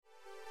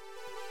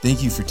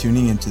Thank you for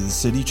tuning into the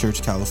City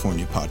Church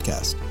California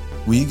podcast.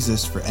 We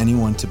exist for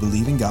anyone to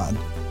believe in God,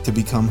 to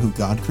become who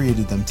God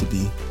created them to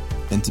be,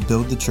 and to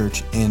build the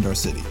church and our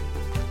city.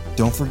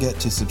 Don't forget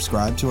to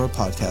subscribe to our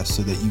podcast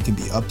so that you can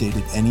be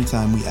updated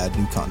anytime we add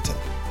new content.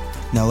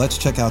 Now let's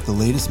check out the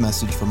latest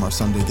message from our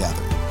Sunday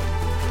gathering.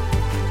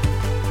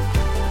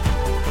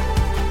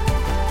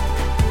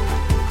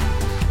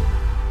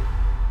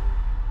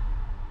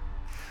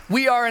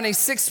 We are in a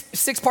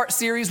six-part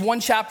series, one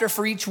chapter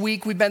for each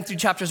week. We've been through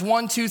chapters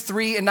 1, 2,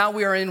 3, and now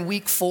we are in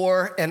week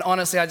 4. And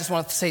honestly, I just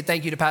want to say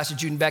thank you to Pastor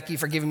Jude and Becky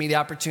for giving me the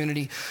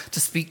opportunity to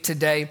speak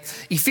today.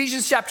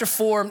 Ephesians chapter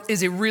 4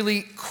 is a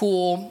really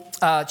cool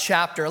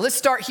chapter. Let's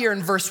start here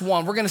in verse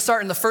 1. We're going to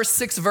start in the first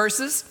 6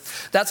 verses.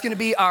 That's going to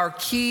be our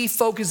key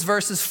focus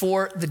verses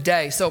for the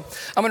day. So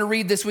I'm going to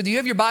read this with you. You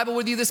have your Bible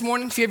with you this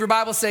morning? If you have your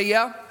Bible, say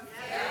yeah.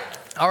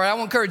 All right, I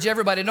want to encourage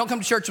everybody, don't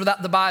come to church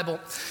without the Bible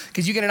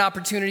because you get an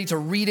opportunity to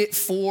read it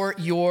for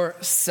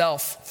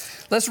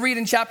yourself. Let's read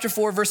in chapter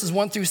 4, verses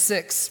 1 through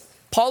 6.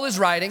 Paul is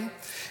writing,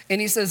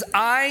 and he says,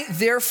 I,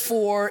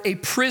 therefore, a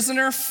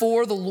prisoner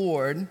for the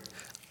Lord,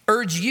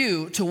 urge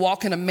you to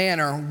walk in a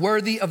manner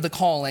worthy of the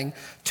calling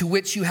to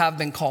which you have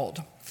been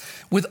called,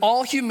 with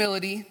all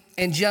humility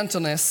and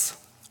gentleness,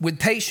 with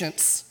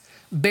patience,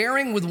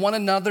 bearing with one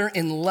another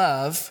in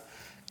love,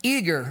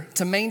 eager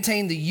to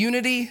maintain the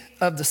unity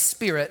of the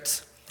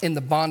Spirit in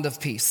the bond of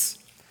peace.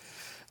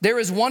 There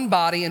is one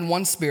body and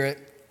one Spirit,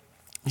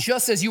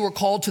 just as you were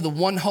called to the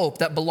one hope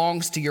that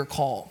belongs to your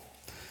call.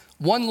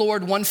 One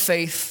Lord, one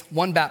faith,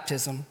 one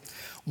baptism,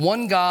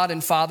 one God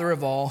and Father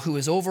of all, who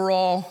is over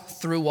all,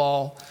 through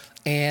all,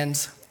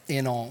 and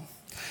in all.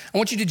 I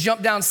want you to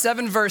jump down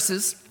 7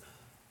 verses.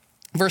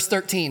 Verse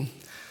 13.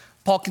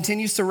 Paul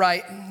continues to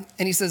write,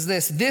 and he says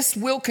this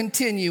will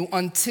continue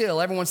until,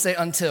 everyone say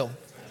until.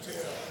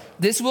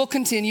 This will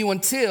continue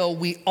until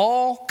we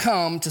all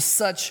come to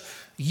such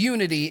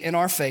unity in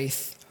our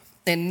faith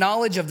and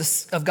knowledge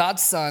of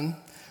God's Son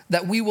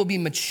that we will be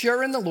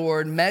mature in the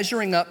Lord,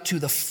 measuring up to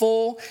the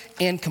full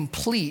and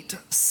complete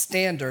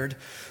standard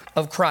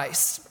of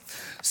Christ.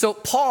 So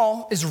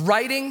Paul is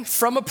writing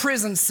from a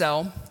prison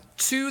cell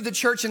to the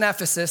church in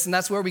Ephesus, and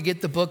that's where we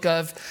get the book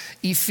of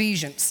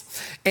Ephesians.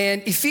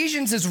 And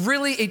Ephesians is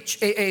really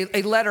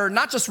a letter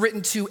not just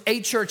written to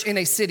a church in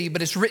a city,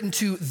 but it's written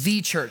to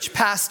the church,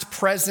 past,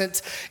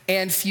 present,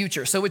 and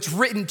future. So it's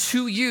written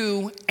to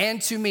you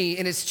and to me,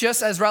 and it's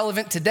just as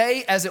relevant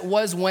today as it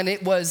was when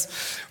it was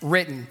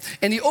written.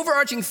 And the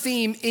overarching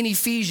theme in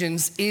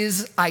Ephesians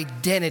is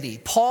identity.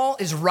 Paul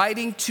is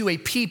writing to a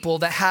people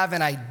that have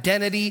an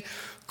identity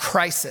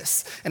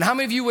crisis. And how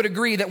many of you would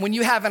agree that when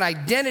you have an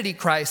identity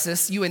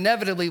crisis, you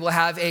inevitably will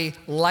have a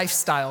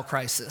lifestyle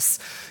crisis?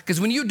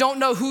 Because when you don't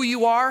know who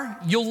you are,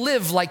 you'll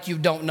live like you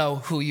don't know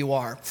who you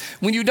are.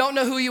 When you don't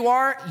know who you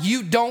are,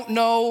 you don't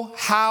know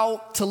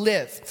how to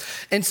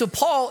live. And so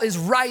Paul is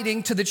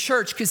writing to the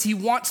church because he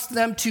wants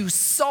them to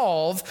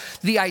solve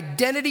the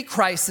identity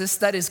crisis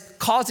that is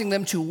causing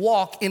them to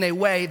walk in a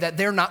way that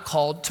they're not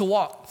called to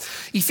walk.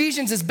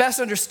 Ephesians is best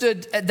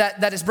understood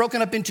that is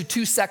broken up into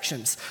 2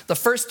 sections. The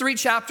first 3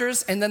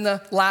 chapters and then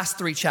the last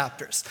 3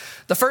 chapters.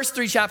 The first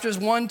 3 chapters,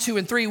 1, 2,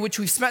 and 3, which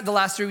we've spent the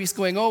last 3 weeks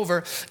going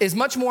over, is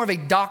much more of a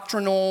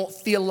doctrinal,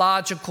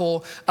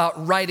 theological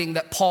writing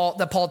that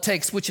Paul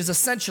takes, which is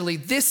essentially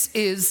this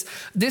is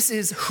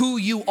who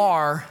you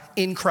are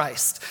in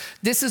Christ.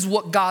 This is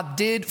what God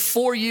did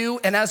for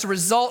you, and as a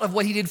result of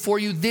what he did for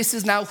you, this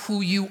is now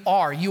who you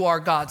are. You are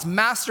God's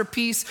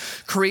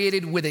masterpiece,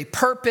 created with a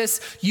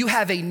purpose. You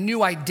have a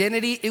new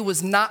identity. It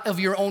was not of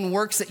your own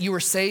works that you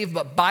were saved,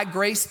 but by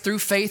grace through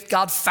faith,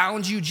 God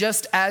found you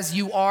just as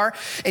you are,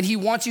 and he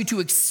wants you to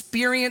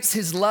experience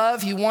his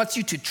love. He wants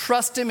you to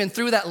trust him, and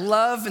through that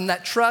love and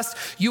that trust,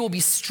 you will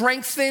be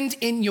strengthened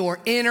in your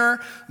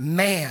inner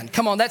man.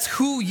 Come on, that's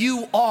who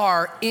you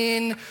are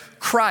in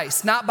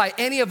Christ, not by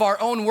any of our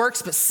own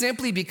works, but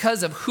simply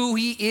because of who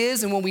he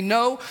is. And when we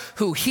know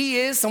who he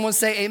is, someone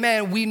say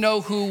amen, we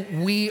know who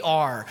we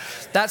are.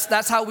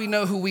 That's how we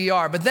know who we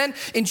are. But then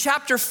in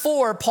chapter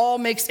 4, Paul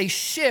makes a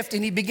shift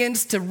and he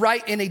begins to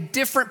write in a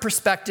different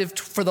perspective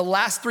for the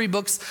last 3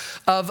 books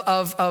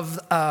of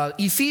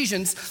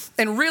Ephesians.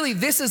 And really,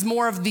 this is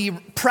more of the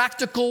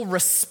practical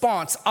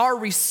response, our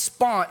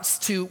response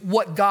to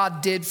what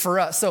God did for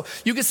us. So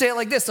you could say it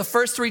like this. The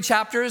first 3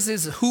 chapters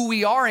is who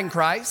we are in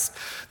Christ.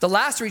 The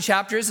last 3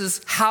 chapters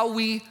is how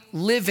we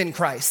live in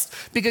Christ,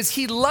 because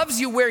he loves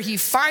you where he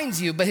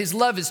finds you, but his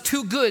love is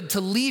too good to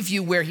leave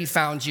you where he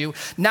found you.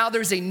 Now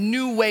there's a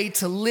new way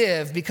to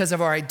live because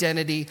of our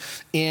identity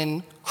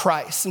in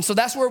Christ. And so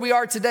that's where we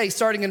are today,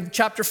 starting in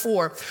chapter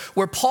 4,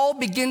 where Paul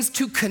begins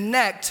to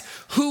connect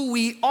who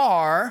we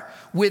are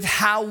with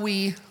how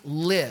we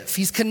live.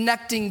 He's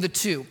connecting the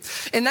two.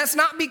 And that's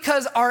not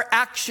because our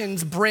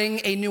actions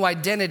bring a new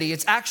identity.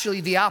 It's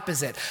actually the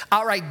opposite.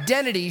 Our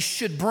identity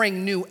should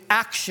bring new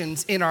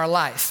actions in our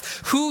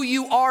life. Who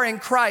you are in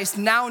Christ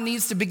now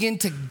needs to begin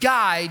to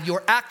guide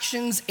your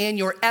actions and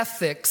your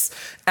ethics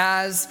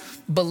as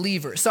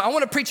believers. So I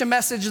want to preach a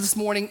message this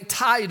morning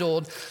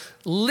titled,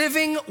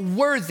 Living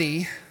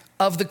Worthy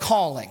of the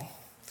calling.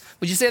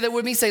 Would you say that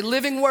with me? Say,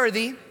 living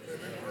worthy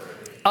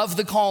of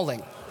the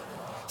calling.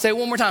 Say it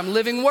one more time,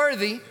 living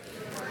worthy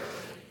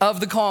of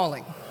the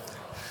calling.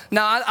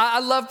 Now,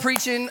 I love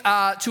preaching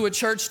to a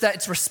church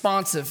that's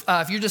responsive.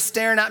 If you're just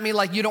staring at me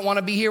like you don't want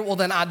to be here, well,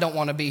 then I don't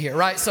want to be here,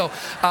 right? So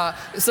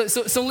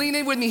lean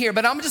in with me here.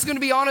 But I'm just going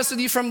to be honest with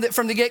you from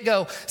the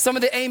get-go. Some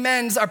of the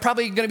amens are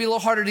probably going to be a little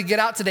harder to get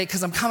out today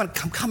because I'm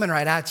coming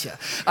right at you.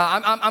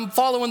 I'm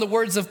following the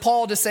words of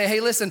Paul to say, hey,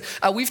 listen,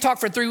 we've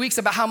talked for 3 weeks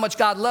about how much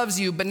God loves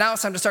you, but now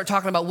it's time to start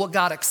talking about what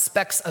God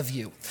expects of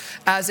you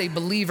as a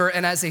believer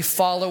and as a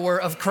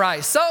follower of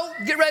Christ. So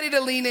get ready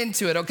to lean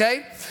into it,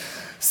 okay?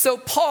 So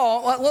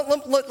Paul,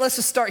 let's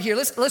just start here.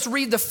 Let's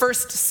read the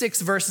first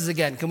 6 verses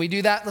again. Can we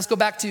do that? Let's go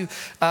back to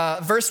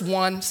verse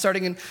 1,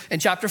 starting in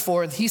chapter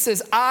 4. He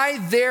says, I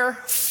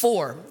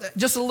therefore,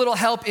 just a little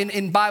help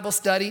in Bible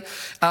study.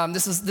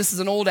 This is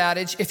an old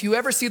adage. If you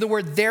ever see the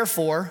word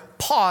therefore,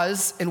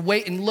 pause and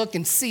wait and look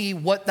and see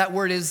what that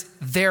word is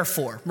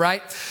therefore,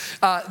 right?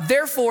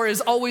 Therefore is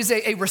always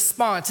a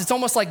response. It's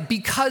almost like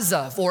because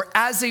of or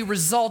as a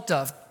result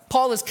of.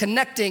 Paul is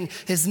connecting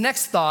his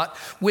next thought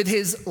with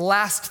his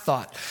last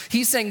thought.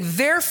 He's saying,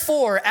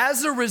 therefore,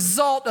 as a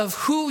result of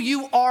who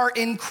you are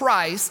in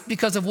Christ,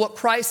 because of what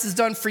Christ has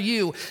done for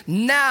you,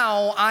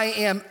 now I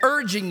am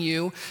urging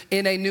you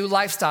in a new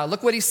lifestyle.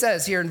 Look what he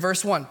says here in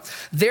verse 1.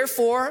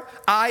 Therefore,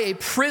 I, a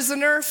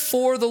prisoner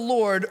for the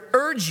Lord,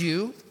 urge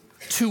you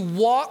to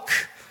walk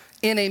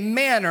in a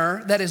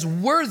manner that is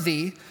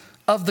worthy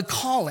of the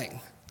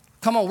calling.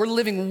 Come on, we're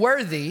living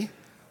worthy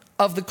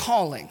of the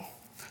calling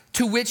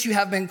to which you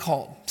have been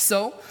called.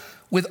 So,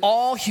 with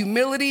all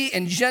humility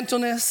and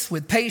gentleness,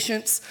 with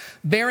patience,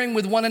 bearing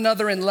with one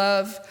another in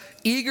love,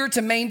 eager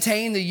to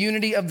maintain the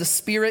unity of the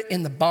Spirit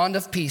in the bond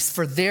of peace,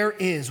 for there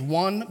is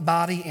one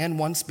body and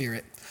one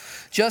Spirit.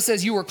 Just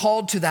as you were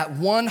called to that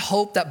one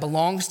hope that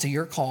belongs to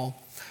your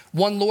call,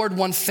 one Lord,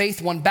 one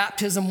faith, one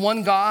baptism,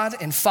 one God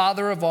and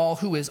Father of all,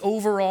 who is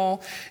over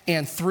all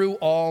and through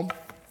all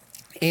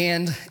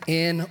and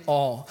in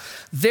all.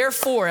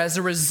 Therefore, as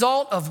a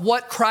result of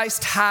what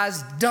Christ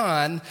has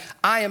done,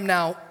 I am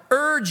now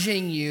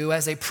urging you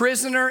as a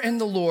prisoner in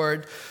the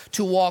Lord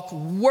to walk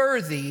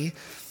worthy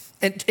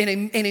in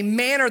a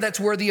manner that's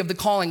worthy of the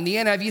calling. The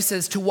NIV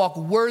says to walk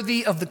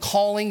worthy of the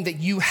calling that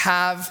you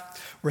have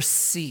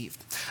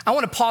received. I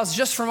want to pause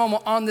just for a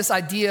moment on this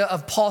idea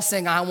of Paul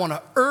saying, I want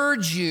to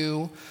urge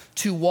you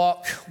to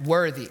walk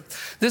worthy.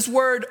 This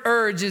word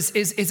urge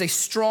is a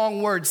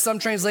strong word. Some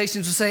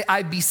translations will say,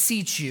 I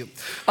beseech you.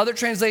 Other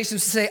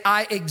translations will say,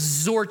 I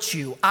exhort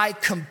you. I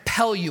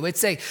compel you.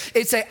 It's a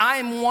I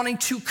am wanting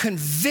to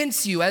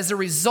convince you as a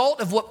result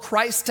of what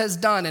Christ has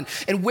done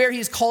and where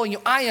he's calling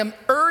you. I am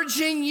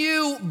urging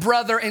you,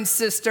 brother and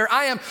sister.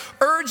 I am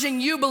urging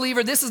you,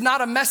 believer. This is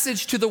not a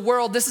message to the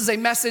world. This is a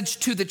message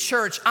to the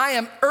church. I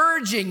am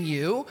urging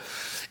you,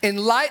 in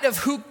light of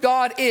who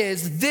God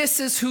is, this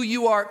is who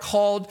you are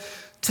called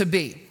to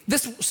be.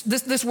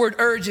 This word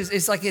urge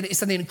is like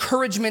it's an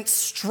encouragement,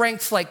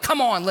 strength, like,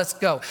 come on, let's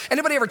go.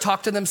 Anybody ever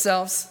talk to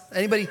themselves?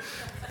 Anybody?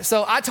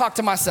 So I talk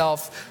to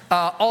myself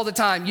all the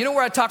time. You know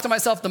where I talk to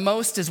myself the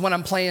most is when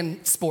I'm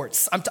playing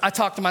sports. I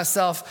talk to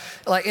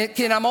myself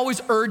and I'm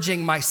always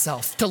urging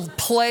myself to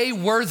play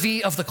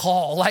worthy of the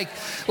call. Like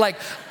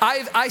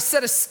I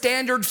set a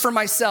standard for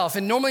myself,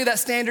 and normally that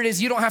standard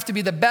is you don't have to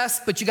be the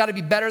best, but you got to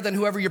be better than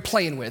whoever you're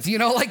playing with. You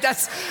know, like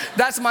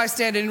that's my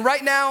standard. And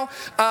right now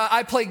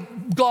I play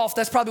golf.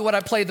 That's probably what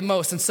I play the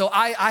most. And so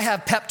I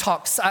have pep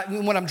talks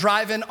when I'm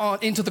driving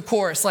into the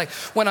course, like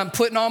when I'm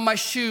putting on my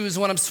shoes,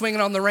 when I'm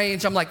swinging on the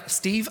range. I'm like,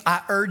 Steve,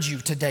 I urge you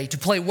today to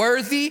play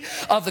worthy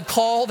of the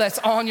call that's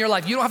on your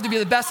life. You don't have to be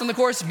the best on the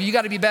course, but you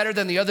got to be better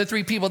than the other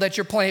 3 people that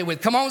you're playing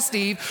with. Come on,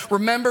 Steve,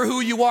 remember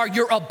who you are.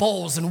 You're a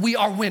Bulls and we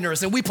are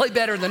winners and we play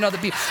better than other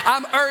people.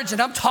 I'm urging,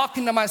 I'm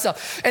talking to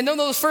myself. And then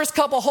those first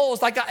couple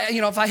holes, like,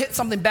 if I hit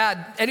something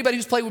bad, anybody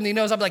who's played with me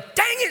knows, I'm like,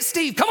 dang it,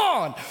 Steve, come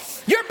on.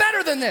 You're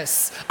better than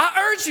this.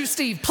 I urge you,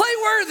 Steve, play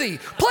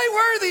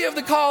worthy of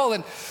the call.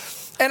 And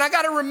I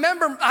got to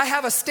remember, I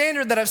have a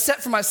standard that I've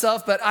set for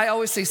myself, but I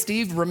always say,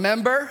 Steve,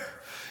 remember,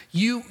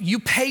 you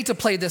pay to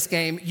play this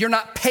game. You're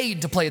not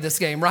paid to play this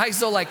game, right?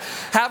 So like,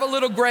 have a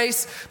little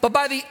grace. But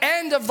by the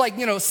end of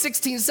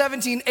 16,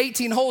 17,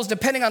 18 holes,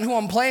 depending on who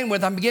I'm playing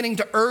with, I'm beginning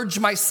to urge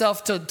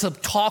myself to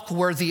talk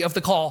worthy of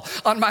the call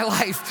on my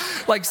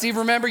life. Like, Steve,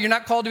 remember, you're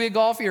not called to be a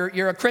golfer.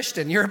 You're a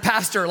Christian. You're a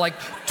pastor. Like,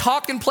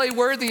 talk and play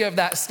worthy of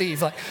that,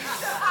 Steve. Like,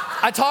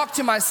 I talk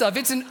to myself.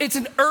 It's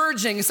an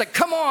urging. It's like,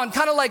 come on.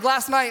 Kind of like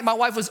last night, my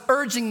wife was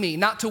urging me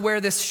not to wear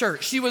this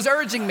shirt. She was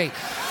urging me.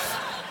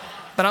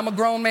 But I'm a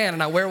grown man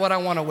and I wear what I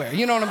want to wear.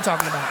 You know what I'm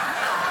talking about.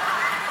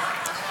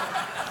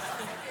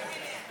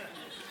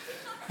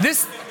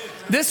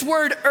 This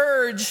word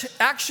urge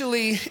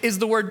actually is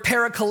the word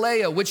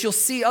parakaleo, which you'll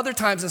see other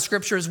times in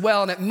scripture as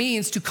well, and it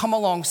means to come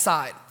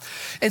alongside.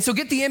 And so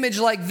get the image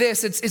like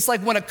this. It's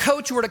like when a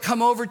coach were to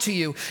come over to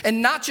you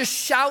and not just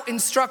shout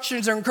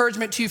instructions or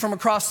encouragement to you from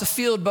across the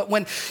field, but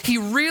when he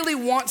really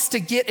wants to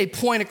get a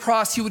point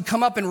across, he would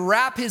come up and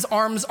wrap his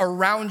arms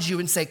around you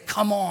and say,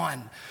 come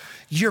on.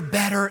 you're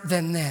better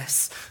than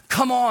this.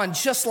 Come on,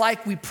 just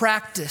like we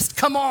practiced.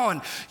 Come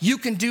on, you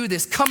can do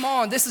this. Come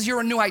on, this is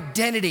your new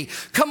identity.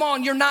 Come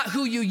on, you're not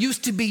who you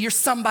used to be. You're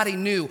somebody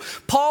new.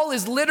 Paul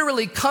is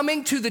literally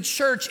coming to the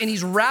church and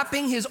he's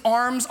wrapping his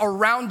arms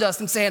around us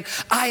and saying,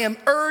 I am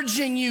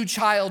urging you,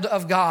 child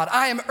of God.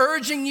 I am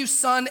urging you,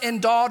 son and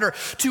daughter,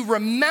 to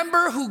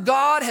remember who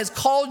God has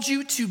called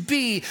you to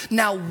be.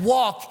 Now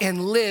walk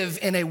and live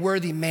in a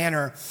worthy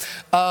manner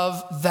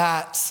of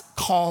that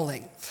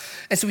calling.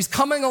 And so he's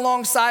coming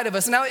alongside of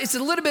us. Now, it's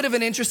a little bit of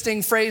an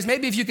interesting phrase.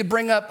 Maybe if you could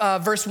bring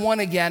up verse 1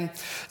 again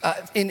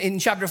in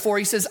chapter 4.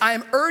 He says, I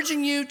am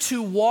urging you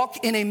to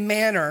walk in a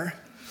manner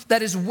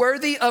that is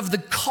worthy of the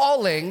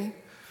calling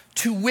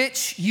to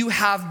which you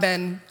have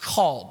been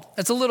called.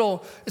 It's a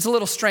little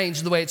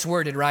strange the way it's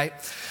worded, right?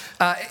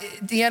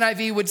 The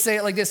NIV would say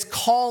it like this,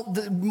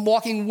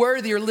 walking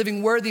worthy or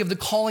living worthy of the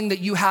calling that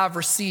you have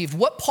received.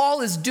 What Paul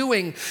is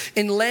doing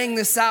in laying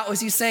this out is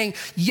he's saying,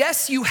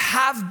 yes, you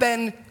have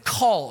been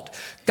called.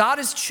 God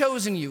has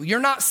chosen you. You're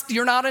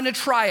not in a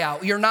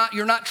tryout. You're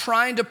not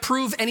trying to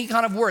prove any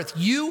kind of worth.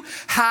 You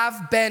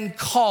have been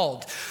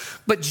called.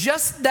 But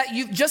just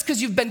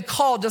because you've been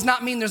called does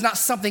not mean there's not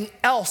something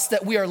else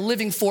that we are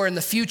living for in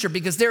the future,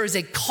 because there is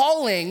a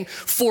calling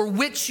for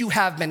which you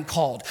have been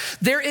called.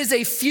 There is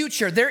a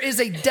future. There is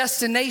a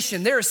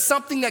destination. There is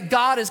something that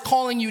God is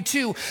calling you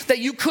to that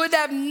you could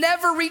have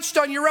never reached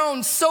on your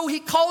own. So he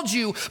called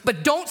you,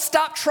 but don't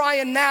stop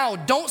trying now.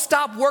 Don't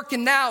stop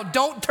working now.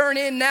 Don't turn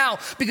in now,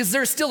 because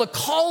there's still a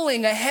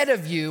calling ahead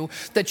of you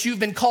that you've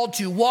been called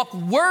to. Walk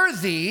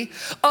worthy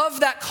of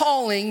that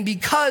calling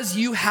because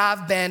you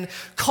have been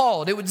called.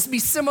 It would be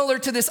similar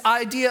to this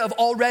idea of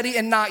already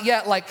and not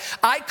yet. Like,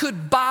 I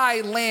could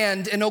buy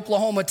land in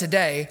Oklahoma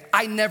today.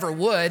 I never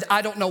would.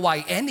 I don't know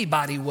why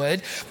anybody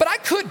would, but I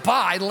could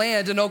buy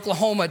land in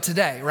Oklahoma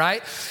today,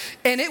 right?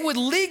 And it would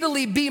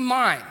legally be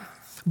mine.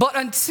 But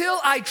until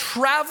I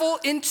travel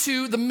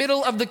into the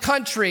middle of the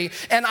country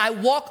and I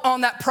walk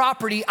on that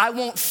property, I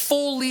won't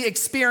fully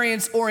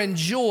experience or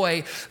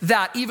enjoy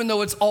that, even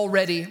though it's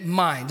already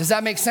mine. Does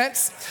that make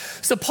sense?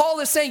 So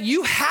Paul is saying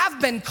you have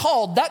been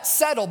called, that's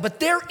settled, but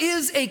there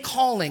is a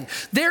calling.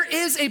 There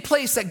is a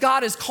place that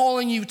God is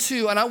calling you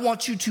to, and I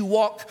want you to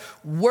walk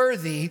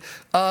worthy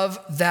of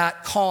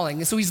that calling.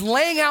 And so he's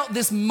laying out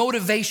this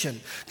motivation,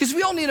 because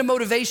we all need a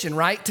motivation,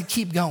 right, to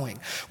keep going.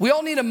 We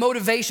all need a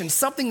motivation,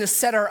 something to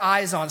set our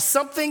eyes on,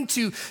 something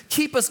to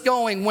keep us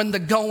going when the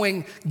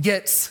going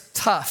gets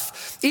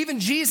tough. Even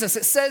Jesus,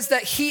 it says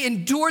that he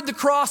endured the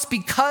cross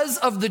because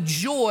of the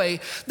joy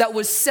that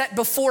was set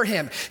before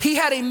him. He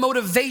had a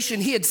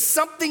motivation. He had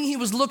something he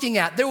was looking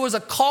at. There was a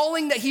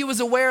calling that he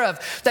was aware of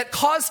that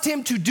caused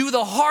him to do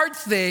the hard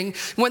thing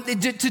when to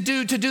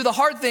do the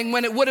hard thing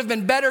when it would have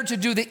been better to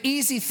do the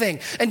easy thing.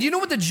 And do you know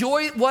what the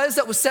joy was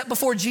that was set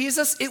before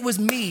Jesus? It was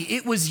me.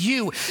 It was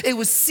you. It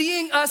was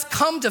seeing us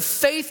come to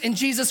faith in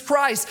Jesus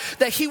Christ,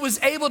 that he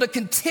was able to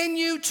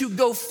continue to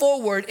go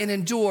forward and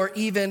endure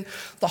even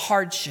the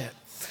hardship.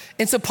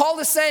 And so Paul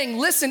is saying,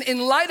 listen,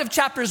 in light of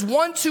chapters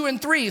 1, 2, and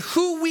 3,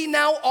 who we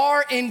now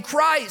are in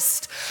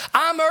Christ,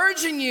 I'm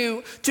urging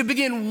you to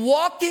begin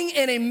walking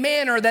in a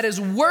manner that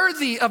is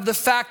worthy of the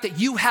fact that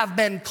you have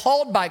been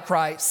called by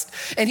Christ,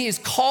 and he is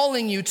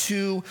calling you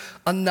to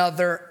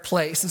another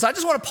place. And so I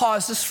just want to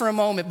pause just for a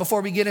moment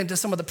before we get into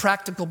some of the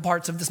practical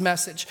parts of this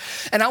message.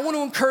 And I want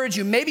to encourage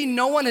you, maybe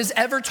no one has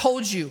ever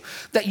told you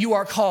that you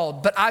are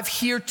called, but I've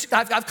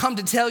come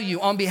to tell you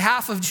on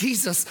behalf of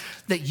Jesus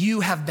that you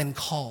have been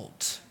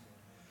called.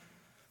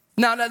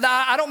 Now,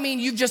 I don't mean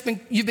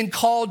you've been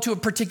called to a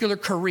particular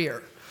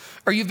career,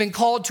 or you've been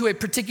called to a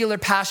particular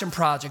passion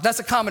project. That's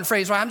a common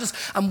phrase, right?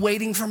 I'm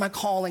waiting for my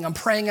calling. I'm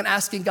praying and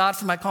asking God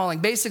for my calling.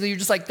 Basically, you're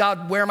just like,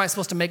 God, where am I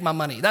supposed to make my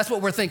money? That's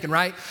what we're thinking,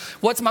 right?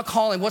 What's my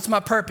calling? What's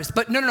my purpose?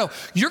 But no.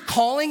 Your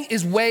calling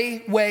is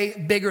way, way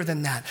bigger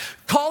than that.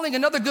 Calling,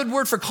 another good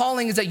word for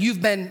calling is that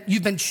you've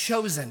been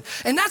chosen.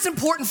 And that's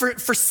important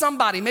for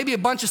somebody, maybe a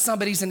bunch of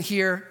somebodies in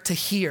here to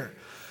hear.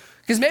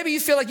 Because maybe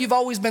you feel like you've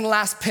always been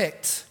last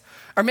picked.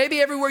 Or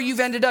maybe everywhere you've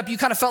ended up, you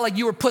kind of felt like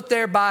you were put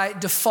there by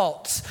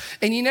default,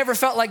 and you never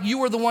felt like you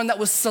were the one that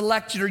was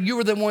selected or you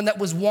were the one that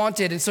was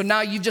wanted. And so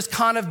now you've just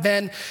kind of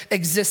been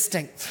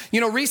existing.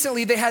 You know,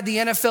 recently they had the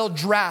NFL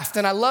draft,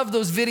 and I love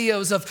those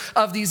videos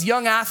of these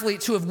young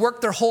athletes who have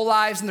worked their whole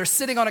lives, and they're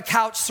sitting on a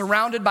couch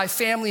surrounded by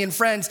family and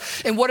friends.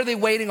 And what are they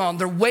waiting on?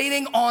 They're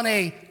waiting on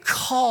a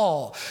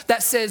call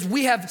that says,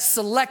 we have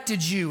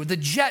selected you. The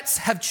Jets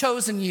have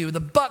chosen you.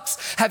 The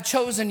Bucks have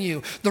chosen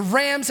you. The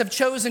Rams have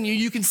chosen you.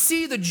 You can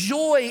see the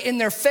joy in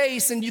their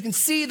face, and you can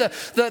see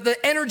the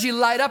energy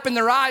light up in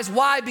their eyes.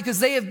 Why? Because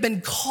they have been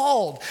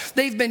called.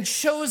 They've been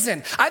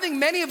chosen. I think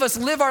many of us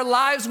live our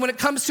lives when it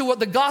comes to what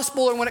the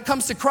gospel or when it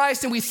comes to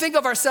Christ, and we think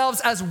of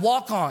ourselves as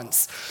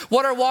walk-ons.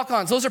 What are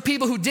walk-ons? Those are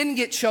people who didn't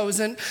get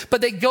chosen,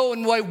 but they go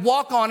and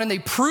walk on, and they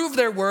prove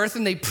their worth,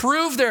 and they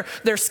prove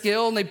their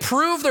skill, and they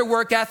prove their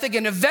work ethic,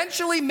 and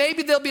eventually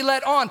maybe they'll be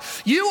let on.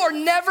 You are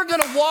never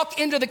gonna walk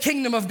into the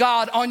kingdom of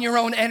God on your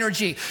own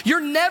energy.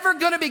 You're never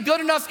gonna be good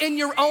enough in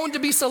your own to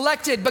be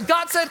selected. But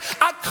God said,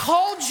 I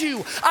called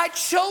you, I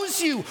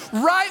chose you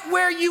right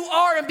where you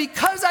are. And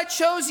because I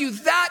chose you,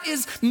 that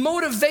is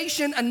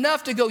motivation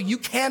enough to go, you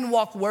can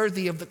walk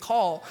worthy of the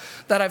call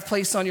that I've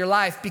placed on your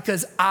life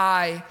because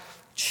I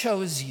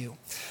chose you.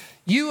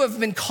 You have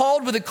been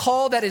called with a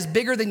call that is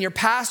bigger than your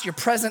past, your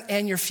present,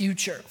 and your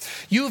future.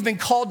 You have been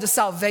called to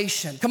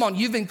salvation. Come on,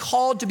 you've been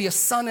called to be a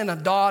son and a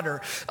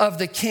daughter of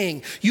the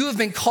King. You have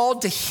been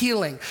called to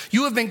healing.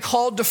 You have been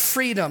called to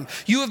freedom.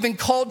 You have been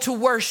called to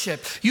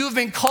worship. You have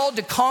been called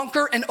to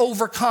conquer and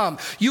overcome.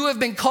 You have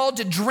been called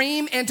to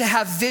dream and to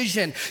have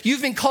vision.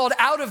 You've been called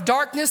out of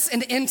darkness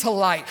and into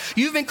light.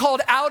 You've been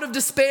called out of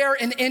despair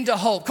and into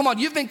hope. Come on,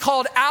 you've been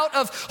called out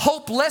of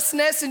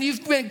hopelessness and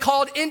you've been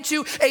called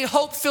into a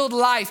hope-filled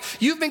life.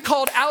 You've been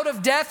called out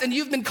of death and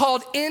you've been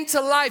called into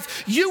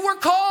life. You were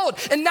called,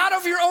 and not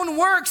of your own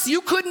works.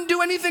 You couldn't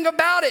do anything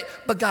about it,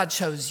 but God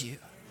chose you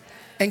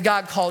and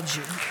God called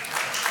you.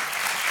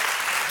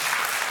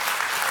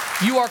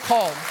 You are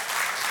called.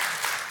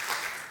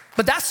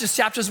 But that's just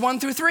chapters 1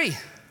 through 3.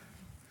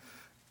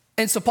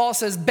 And so Paul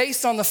says,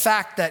 based on the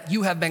fact that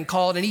you have been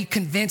called, and he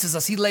convinces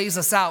us, he lays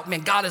us out,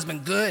 man, God has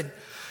been good.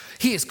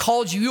 He has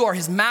called you. You are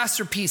his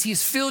masterpiece. He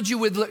has filled you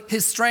with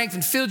his strength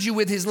and filled you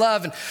with his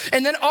love.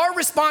 And then our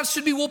response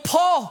should be, well,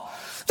 Paul,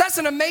 that's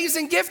an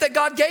amazing gift that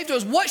God gave to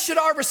us. What should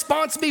our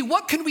response be?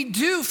 What can we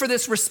do for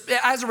this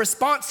as a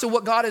response to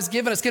what God has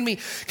given us? Can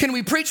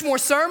we preach more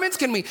sermons?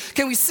 Can we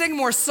sing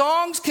more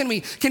songs? Can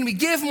we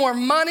give more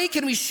money?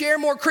 Can we share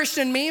more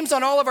Christian memes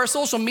on all of our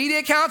social media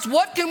accounts?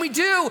 What can we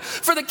do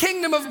for the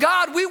kingdom of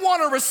God? We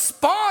want to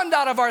respond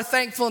out of our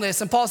thankfulness.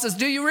 And Paul says,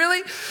 do you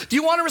really? Do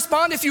you want to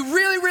respond? If you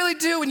really, really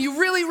do, and you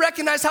really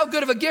recognize how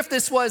good of a gift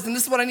this was, then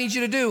this is what I need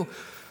you to do.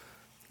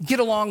 Get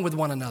along with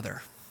one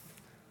another.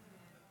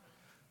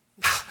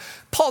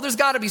 Paul, there's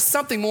got to be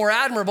something more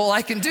admirable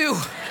I can do.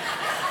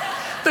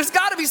 There's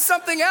got to be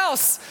something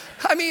else.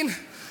 I mean,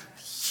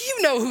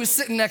 you know who's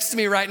sitting next to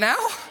me right now.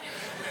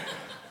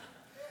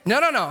 No.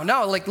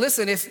 Like,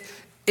 listen,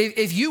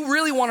 if you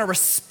really want to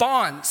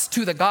respond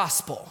to the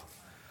gospel,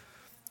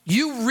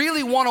 you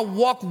really want to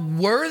walk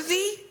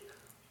worthy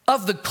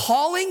of the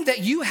calling that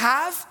you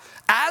have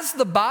as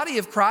the body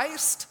of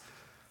Christ,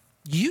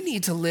 you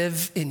need to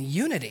live in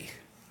unity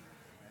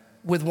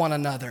with one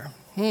another.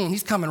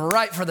 He's coming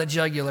right for the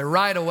jugular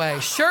right away.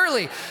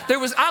 Surely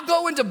I'll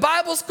go into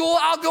Bible school.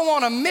 I'll go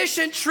on a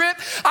mission trip.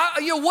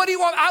 What do you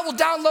want? I will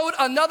download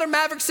another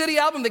Maverick City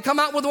album. They come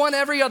out with one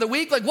every other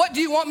week. Like, what do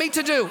you want me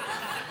to do?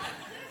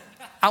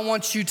 I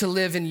want you to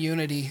live in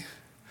unity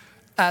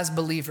as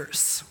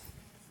believers.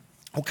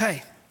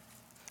 Okay.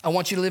 I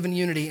want you to live in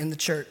unity in the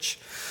church.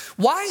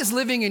 Why is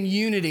living in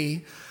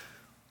unity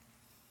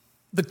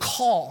the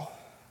call?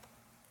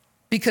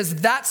 Because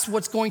that's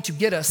what's going to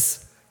get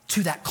us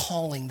to that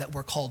calling that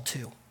we're called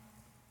to.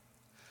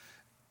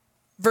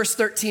 Verse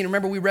 13,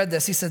 remember we read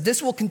this. He said,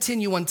 this will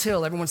continue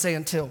until, everyone say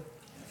until.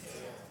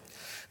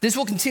 This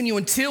will continue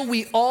until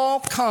we all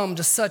come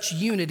to such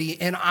unity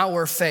in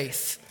our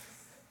faith.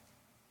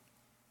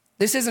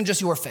 This isn't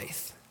just your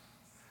faith.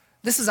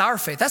 This is our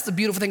faith. That's the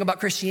beautiful thing about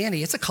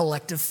Christianity. It's a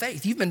collective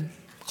faith. You've been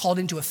called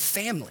into a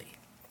family.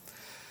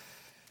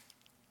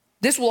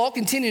 This will all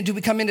continue until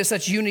we come into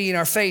such unity in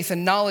our faith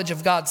and knowledge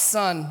of God's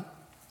Son,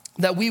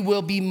 that we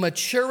will be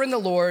mature in the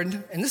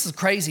Lord, and this is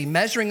crazy,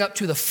 measuring up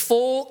to the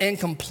full and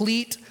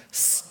complete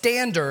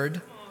standard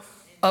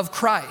of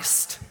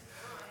Christ.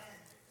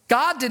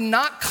 God did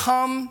not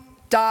come,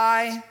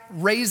 die,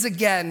 raise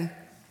again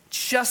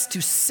just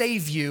to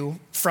save you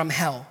from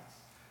hell.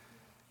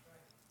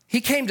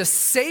 He came to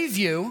save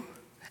you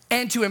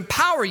and to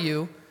empower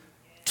you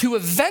to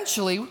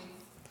eventually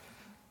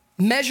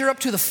measure up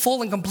to the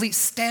full and complete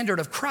standard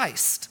of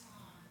Christ.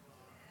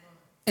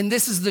 And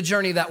this is the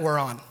journey that we're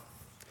on.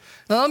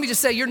 Now, let me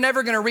just say, you're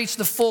never going to reach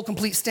the full,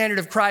 complete standard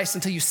of Christ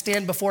until you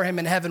stand before him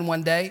in heaven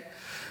one day.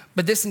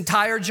 But this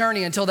entire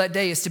journey until that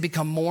day is to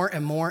become more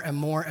and more and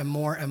more and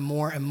more and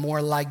more and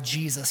more like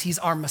Jesus. He's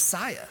our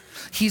Messiah.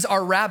 He's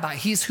our rabbi.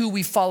 He's who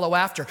we follow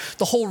after.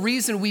 The whole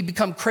reason we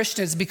become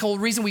Christians, the whole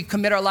reason we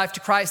commit our life to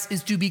Christ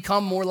is to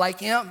become more like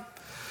him.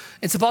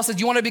 And so Paul says,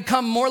 you want to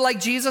become more like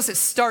Jesus? It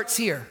starts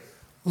here.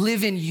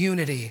 Live in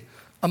unity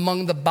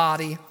among the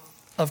body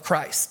of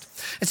Christ.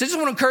 And so I just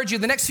want to encourage you,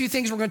 the next few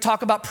things we're going to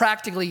talk about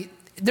practically,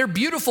 they're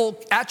beautiful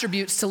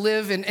attributes to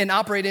live and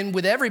operate in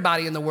with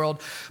everybody in the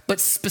world, but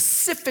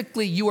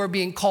specifically you are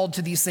being called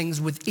to these things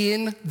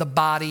within the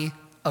body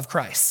of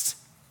Christ.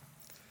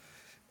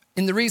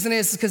 And the reason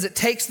is because it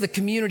takes the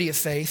community of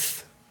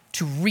faith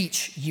to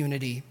reach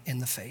unity in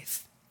the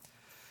faith.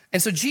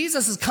 And so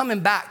Jesus is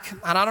coming back,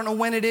 and I don't know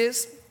when it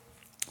is,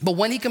 but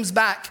when he comes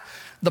back,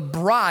 the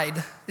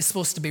bride is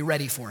supposed to be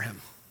ready for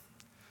him.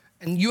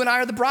 And you and I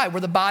are the bride.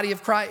 We're the body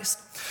of Christ.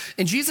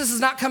 And Jesus is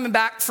not coming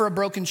back for a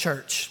broken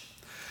church.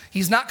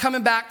 He's not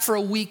coming back for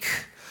a weak,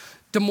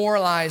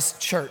 demoralized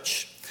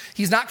church.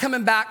 He's not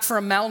coming back for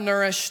a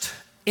malnourished,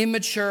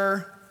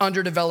 immature,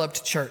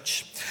 underdeveloped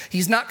church.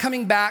 He's not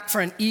coming back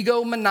for an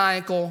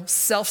egomaniacal,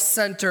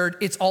 self-centered,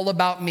 it's all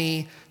about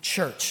me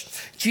church.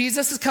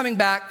 Jesus is coming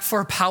back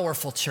for a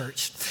powerful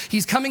church.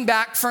 He's coming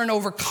back for an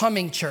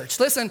overcoming church.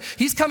 Listen,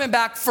 he's coming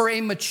back for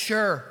a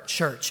mature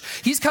church.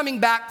 He's coming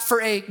back for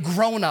a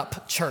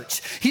grown-up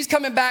church. He's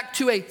coming back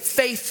to a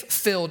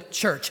faith-filled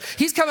church.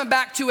 He's coming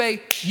back to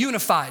a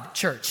unified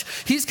church.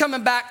 He's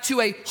coming back to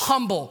a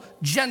humble,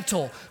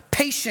 gentle,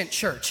 patient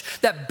church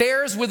that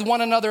bears with one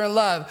another in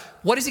love.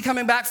 What is he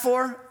coming back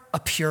for? A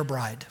pure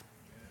bride.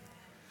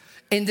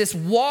 In this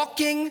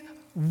walking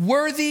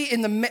worthy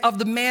of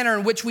the manner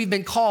in which we've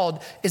been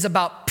called is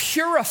about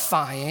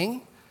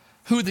purifying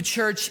who the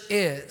church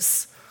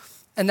is.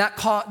 And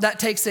that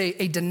takes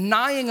a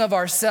denying of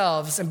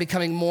ourselves and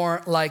becoming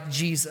more like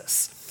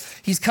Jesus.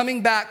 He's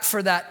coming back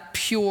for that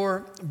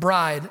pure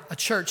bride, a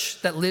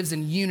church that lives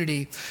in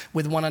unity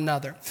with one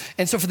another.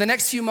 And so for the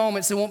next few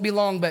moments, it won't be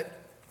long, but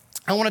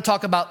I want to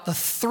talk about the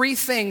three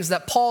things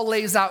that Paul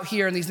lays out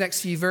here in these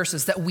next few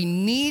verses that we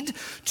need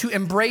to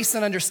embrace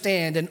and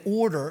understand in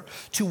order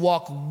to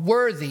walk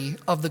worthy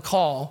of the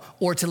call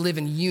or to live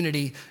in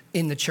unity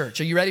in the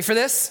church. Are you ready for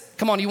this?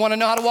 Come on, you want to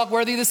know how to walk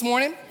worthy this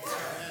morning?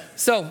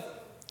 So,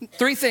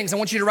 three things. I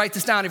want you to write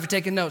this down if you're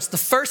taking notes. The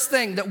first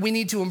thing that we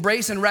need to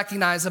embrace and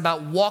recognize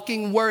about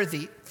walking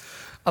worthy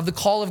of the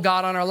call of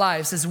God on our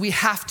lives is we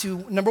have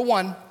to, number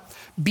one,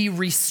 be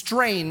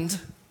restrained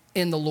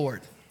in the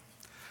Lord.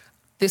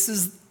 This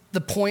is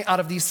the point out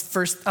of these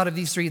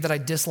three that I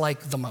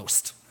dislike the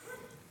most.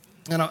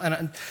 And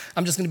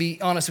I'm just going to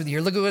be honest with you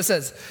here. Look at what it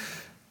says.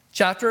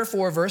 Chapter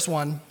 4, verse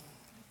 1.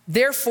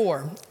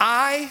 Therefore,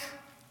 I,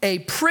 a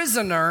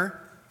prisoner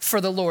for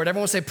the Lord.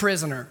 Everyone say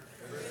prisoner.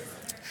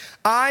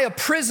 I, a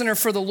prisoner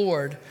for the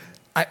Lord,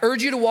 I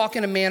urge you to walk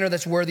in a manner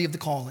that's worthy of the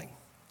calling,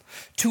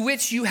 to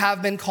which you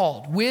have been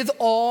called, with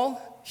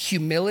all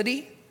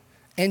humility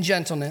and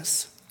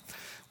gentleness,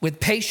 with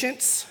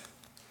patience,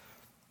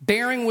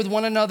 bearing with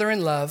one another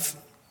in love,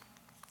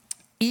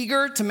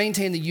 eager to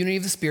maintain the unity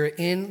of the Spirit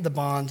in the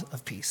bond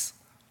of peace.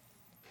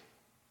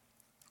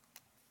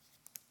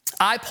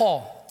 I,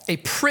 Paul, a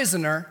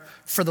prisoner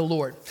for the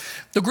Lord.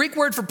 The Greek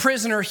word for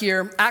prisoner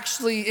here,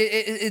 actually,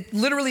 it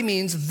literally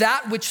means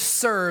that which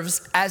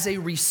serves as a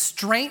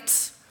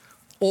restraint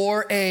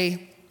or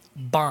a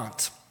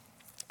bond.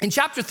 In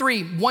chapter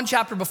 3, one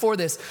chapter before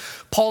this,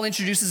 Paul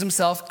introduces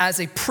himself as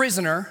a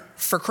prisoner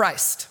for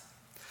Christ.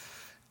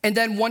 And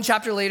then one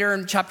chapter later,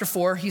 in chapter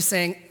 4, he's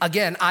saying,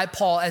 again, I,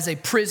 Paul, as a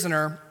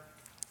prisoner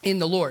in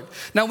the Lord.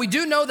 Now, we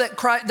do know that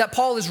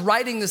Paul is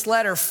writing this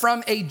letter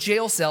from a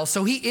jail cell,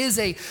 so he is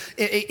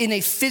in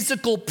a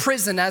physical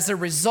prison as a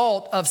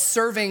result of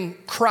serving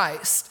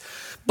Christ.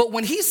 But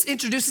when he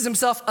introduces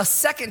himself a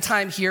second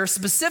time here,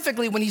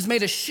 specifically when he's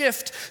made a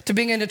shift to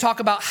begin to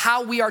talk about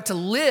how we are to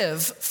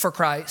live for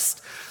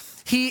Christ,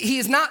 he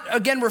is not,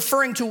 again,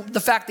 referring to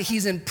the fact that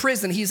he's in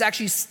prison. He's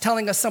actually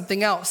telling us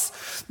something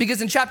else.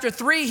 Because in chapter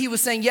 3, he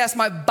was saying, yes,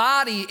 my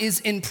body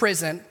is in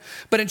prison.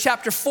 But in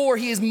chapter 4,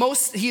 he is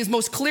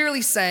most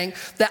clearly saying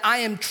that I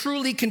am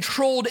truly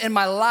controlled in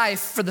my life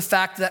for the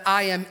fact that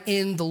I am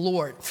in the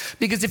Lord.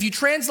 Because if you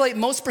translate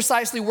most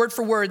precisely word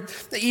for word,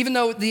 even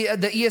though the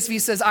ESV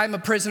says I'm a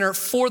prisoner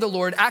for the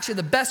Lord, actually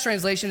the best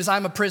translation is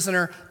I'm a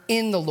prisoner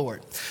in the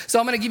Lord. So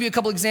I'm going to give you a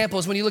couple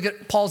examples when you look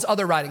at Paul's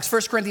other writings.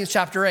 1 Corinthians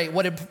chapter 8,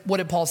 what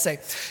did Paul say?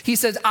 He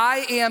says,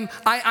 I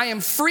am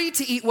free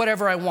to eat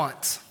whatever I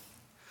want,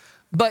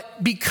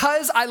 but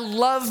because I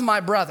love my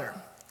brother,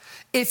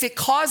 if it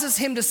causes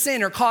him to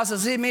sin or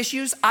causes him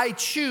issues, I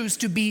choose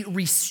to be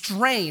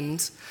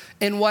restrained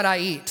in what I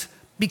eat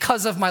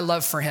because of my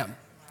love for him.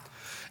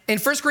 In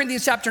 1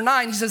 Corinthians chapter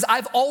 9, he says,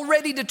 I've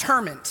already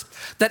determined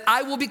that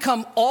I will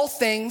become all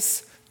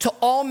things to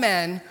all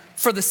men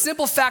for the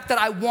simple fact that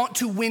I want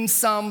to win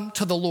some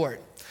to the Lord.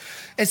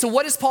 And so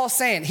what is Paul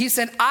saying? He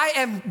said,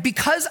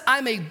 because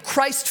I'm a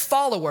Christ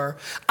follower,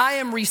 I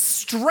am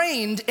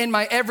restrained in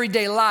my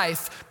everyday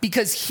life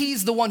because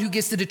he's the one who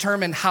gets to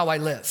determine how I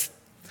live.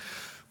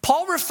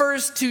 Paul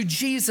refers to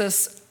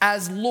Jesus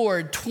as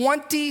Lord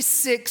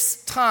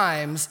 26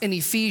 times in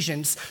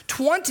Ephesians.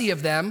 20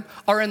 of them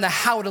are in the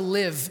how to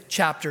live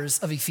chapters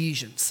of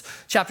Ephesians,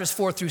 chapters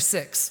 4 through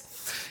 6.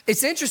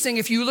 It's interesting,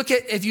 if you look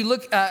at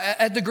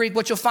the Greek,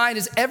 what you'll find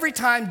is every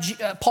time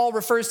Paul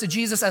refers to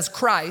Jesus as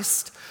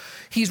Christ,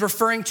 he's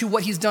referring to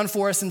what he's done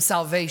for us in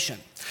salvation.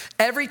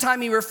 Every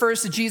time he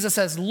refers to Jesus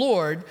as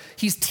Lord,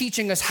 he's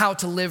teaching us how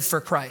to live for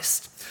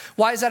Christ.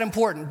 Why is that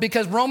important?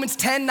 Because Romans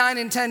 10, 9,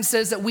 and 10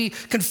 says that we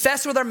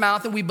confess with our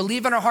mouth and we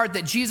believe in our heart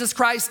that Jesus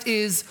Christ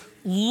is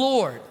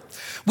Lord.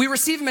 We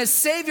receive him as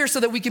Savior so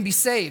that we can be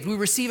saved. We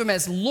receive him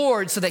as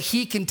Lord so that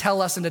he can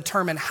tell us and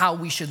determine how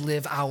we should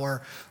live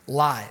our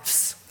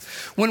lives.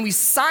 When we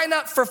sign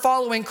up for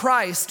following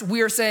Christ,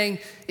 we are saying,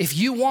 if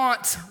you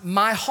want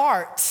my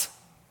heart,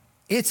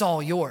 it's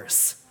all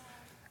yours.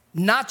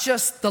 Not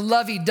just the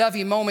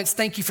lovey-dovey moments,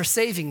 thank you for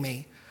saving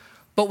me.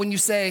 But when you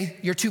say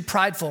you're too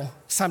prideful,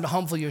 it's time to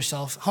humble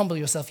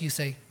yourself, you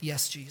say,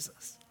 yes,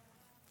 Jesus.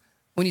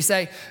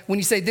 When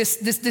you say this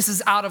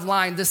is out of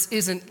line, this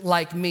isn't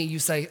like me, you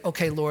say,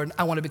 okay, Lord,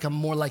 I want to become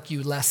more like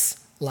you, less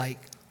like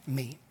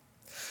me.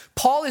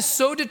 Paul is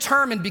so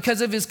determined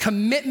because of his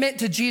commitment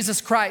to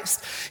Jesus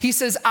Christ. He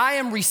says, I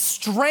am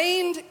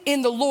restrained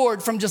in the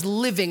Lord from just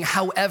living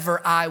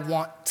however I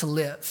want to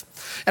live.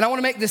 And I want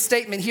to make this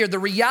statement here. The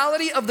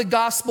reality of the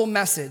gospel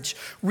message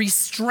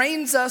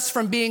restrains us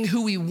from being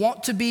who we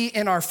want to be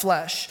in our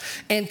flesh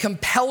and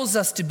compels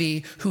us to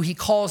be who he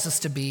calls us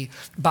to be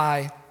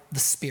by the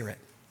Spirit.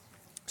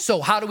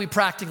 So how do we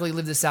practically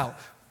live this out?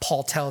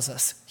 Paul tells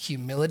us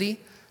humility,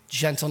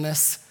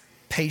 gentleness,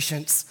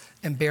 patience,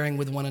 and bearing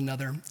with one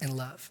another in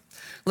love.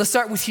 Let's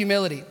start with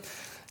humility.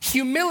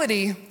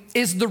 Humility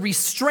is the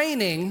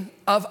restraining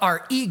of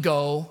our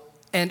ego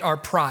and our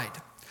pride.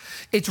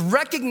 It's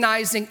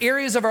recognizing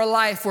areas of our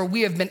life where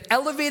we have been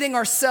elevating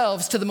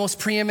ourselves to the most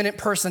preeminent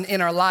person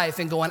in our life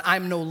and going,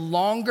 I'm no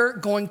longer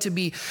going to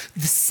be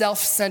the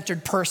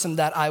self-centered person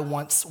that I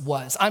once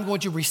was. I'm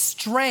going to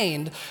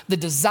restrain the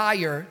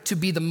desire to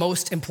be the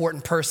most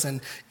important person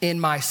in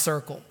my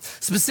circle.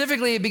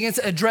 Specifically, it begins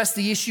to address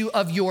the issue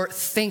of your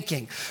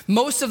thinking.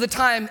 Most of the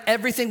time,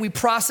 everything we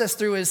process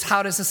through is,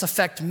 how does this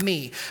affect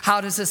me?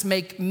 How does this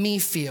make me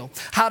feel?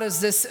 How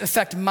does this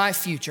affect my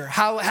future?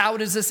 How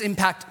does this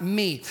impact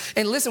me?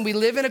 And listen, we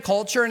live in a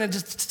culture and a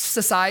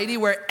society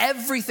where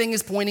everything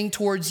is pointing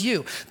towards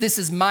you. This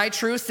is my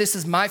truth. This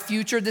is my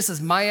future. This is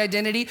my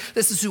identity.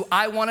 This is who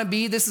I want to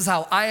be. This is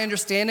how I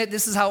understand it.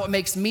 This is how it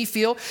makes me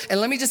feel.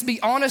 And let me just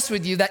be honest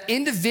with you that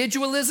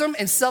individualism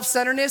and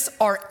self-centeredness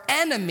are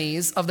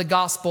enemies of the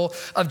gospel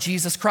of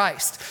Jesus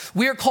Christ.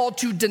 We are called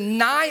to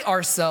deny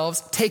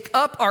ourselves, take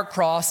up our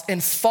cross,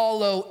 and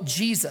follow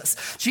Jesus.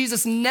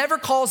 Jesus never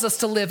calls us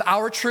to live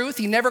our truth.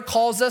 He never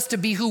calls us to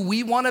be who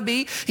we want to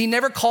be. He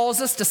never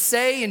calls us to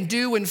say and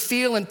do and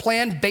feel and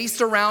plan based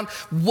around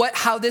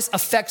how this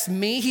affects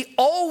me. He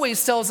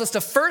always tells us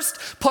to first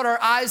put our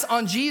eyes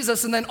on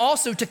Jesus and then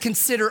also to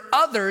consider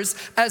others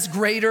as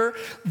greater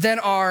than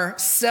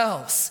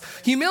ourselves.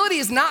 Humility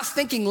is not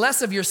thinking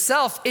less of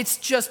yourself. It's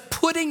just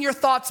putting your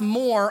thoughts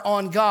more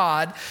on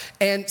God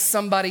and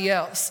somebody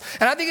else.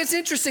 And I think it's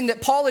interesting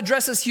that Paul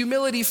addresses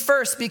humility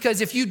first, because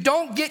if you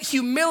don't get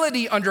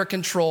humility under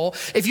control,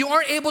 if you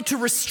aren't able to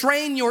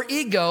restrain your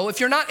ego, if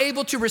you're not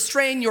able to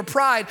restrain your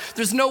pride,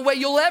 there's no way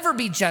you'll ever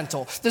be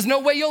gentle. There's no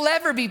way you'll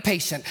ever be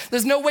patient.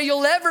 There's no way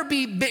you'll ever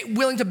be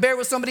willing to bear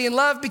with somebody in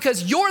love,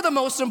 because you're the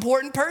most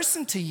important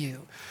person to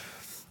you.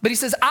 But he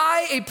says,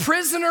 I, a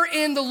prisoner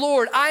in the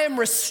Lord, I am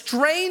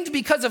restrained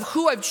because of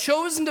who I've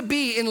chosen to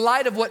be in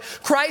light of what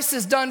Christ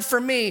has done for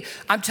me.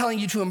 I'm telling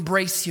you to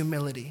embrace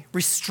humility.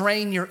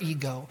 Restrain your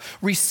ego.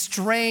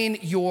 Restrain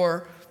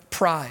your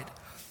pride.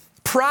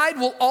 Pride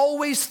will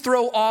always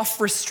throw off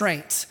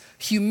restraint.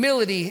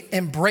 Humility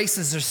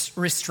embraces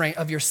restraint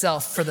of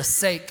yourself for the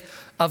sake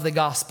of the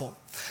gospel.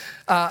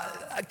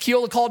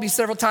 Keola called me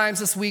several times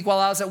this week while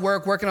I was at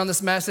work working on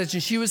this message,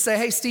 and she would say,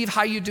 hey, Steve,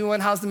 how you doing?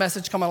 How's the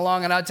message coming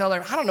along? And I'd tell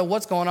her, I don't know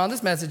what's going on.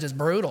 This message is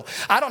brutal.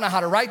 I don't know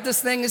how to write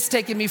this thing. It's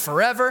taking me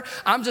forever.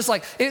 I'm just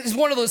like, it's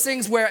one of those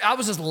things where I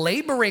was just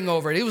laboring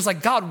over it. It was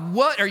like, God,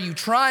 what are you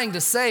trying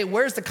to say?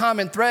 Where's the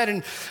common thread?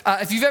 And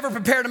if you've ever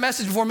prepared a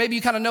message before, maybe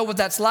you kind of know what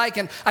that's like.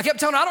 And I kept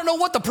telling her, I don't know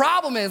what the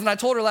problem is. And I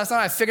told her last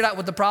night, I figured out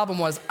what the problem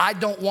was. I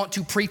don't want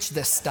to preach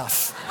this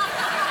stuff.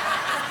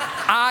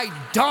 I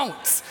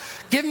don't.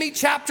 Give me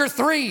chapter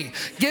 3.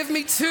 Give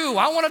me 2.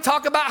 I want to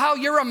talk about how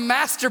you're a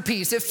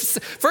masterpiece.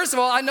 First of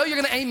all, I know you're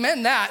going to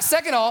amen that.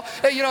 Second of all,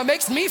 it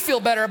makes me feel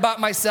better about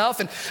myself.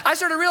 And I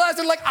started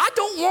realizing, I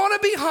don't want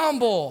to be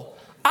humble.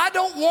 I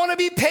don't want to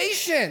be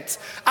patient.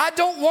 I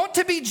don't want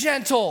to be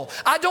gentle.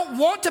 I don't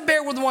want to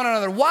bear with one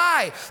another.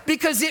 Why?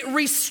 Because it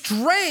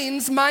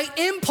restrains my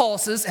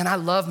impulses, and I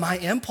love my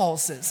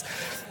impulses.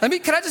 Can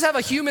I just have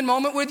a human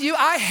moment with you?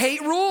 I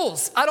hate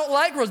rules. I don't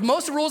like rules.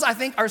 Most rules, I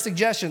think, are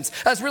suggestions.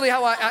 That's really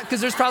how because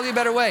there's probably a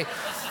better way.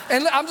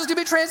 And I'm just gonna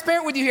be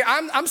transparent with you here.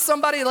 I'm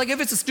somebody, if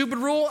it's a stupid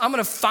rule, I'm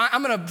gonna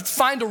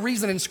find a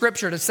reason in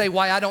scripture to say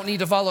why I don't need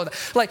to follow that.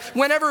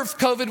 Whenever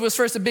COVID was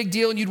first a big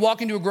deal and you'd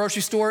walk into a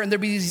grocery store and there'd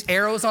be these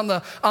arrows on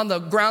the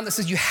ground that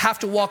says you have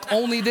to walk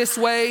only this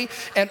way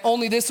and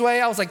only this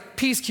way, I was like,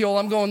 peace, Keola,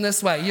 I'm going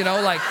this way,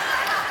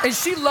 And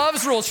she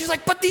loves rules. She's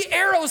like, but the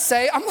arrows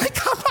say, I'm like,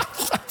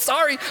 I'm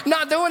sorry,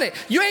 not doing it.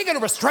 You ain't gonna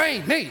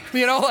restrain me,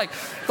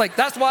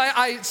 that's why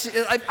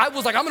I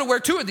was like, I'm gonna wear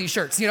 2 of these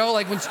shirts, when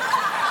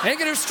ain't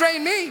gonna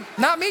restrain me,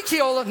 not me,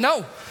 Keola,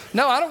 no,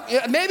 I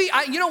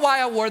don't, you know why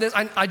I wore this?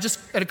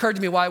 It occurred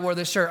to me why I wore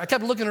this shirt. I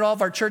kept looking at all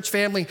of our church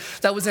family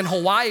that was in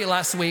Hawaii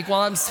last week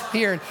while I'm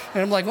here,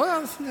 and I'm like,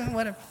 well,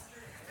 whatever.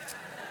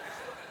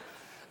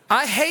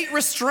 I hate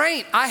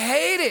restraint, I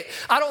hate it.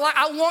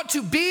 I want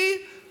to be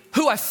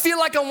who I feel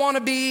like I want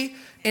to be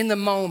in the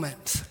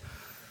moment.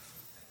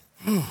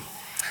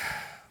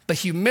 But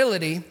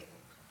humility,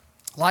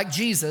 like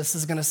Jesus,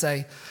 is going to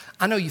say,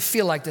 I know you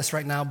feel like this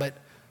right now, but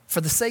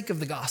for the sake of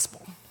the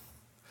gospel,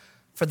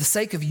 for the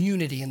sake of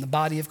unity in the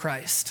body of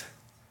Christ,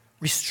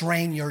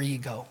 restrain your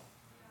ego,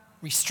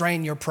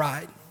 restrain your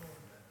pride.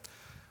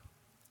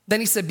 Then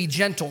he said, be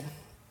gentle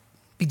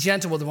Be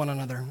gentle with one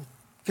another.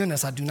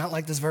 Goodness, I do not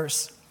like this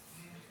verse.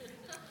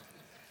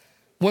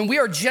 When we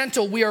are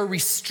gentle, we are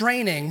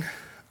restraining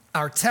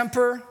our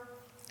temper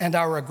and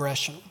our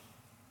aggression.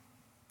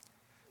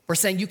 We're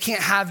saying, you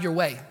can't have your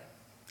way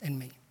in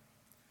me.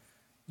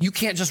 You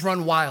can't just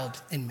run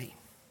wild in me.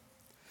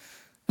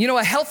 You know,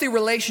 a healthy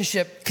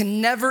relationship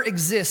can never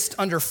exist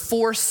under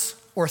force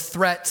or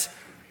threat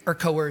or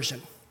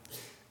coercion.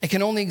 It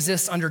can only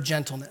exist under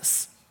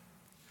gentleness.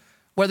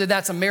 Whether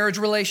that's a marriage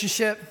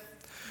relationship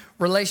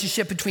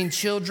between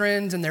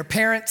children and their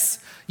parents,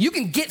 you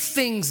can get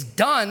things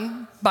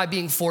done by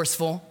being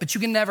forceful, but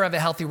you can never have a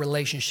healthy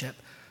relationship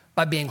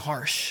by being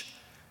harsh.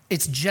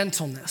 It's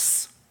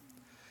gentleness.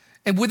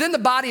 And within the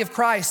body of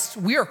Christ,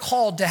 we are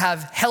called to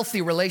have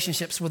healthy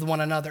relationships with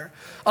one another.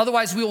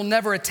 Otherwise, we will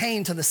never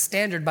attain to the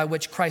standard by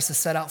which Christ has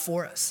set out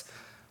for us.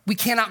 We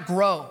cannot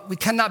grow. We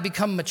cannot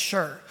become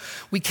mature.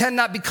 We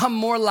cannot become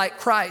more like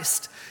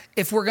Christ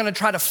if we're gonna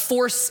try to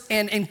force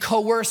and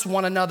coerce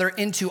one another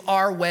into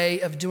our way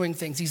of doing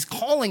things. He's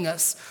calling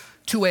us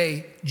to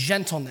a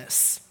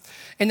gentleness.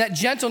 And that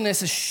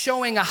gentleness is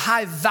showing a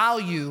high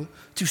value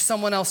to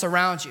someone else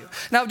around you.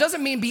 Now, it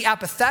doesn't mean be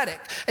apathetic.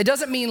 It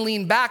doesn't mean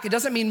lean back. It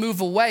doesn't mean move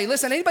away.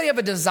 Listen, anybody have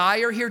a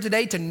desire here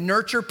today to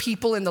nurture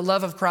people in the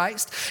love of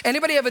Christ?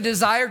 Anybody have a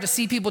desire to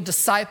see people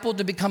discipled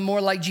to become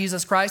more like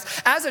Jesus Christ?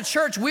 As a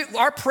church,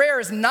 our prayer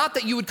is not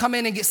that you would come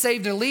in and get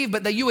saved and leave,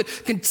 but that you would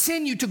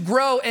continue to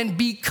grow and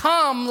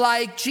become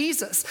like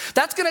Jesus.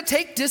 That's gonna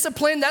take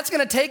discipline. That's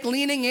gonna take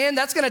leaning in.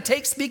 That's gonna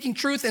take speaking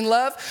truth in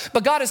love.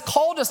 But God has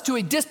called us to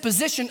a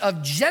disposition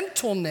of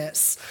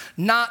gentleness,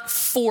 not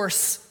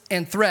force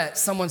and threat.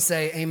 Someone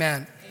say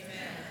amen.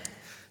 Amen.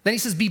 Then he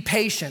says, be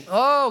patient.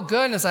 Oh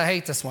goodness, I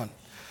hate this one.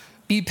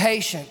 Be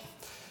patient.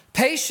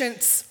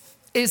 Patience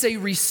is a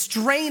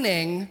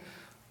restraining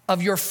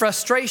of your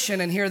frustration,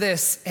 and hear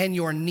this, and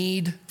your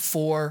need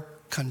for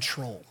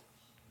control.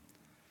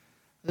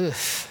 Ugh.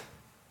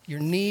 Your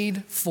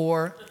need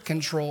for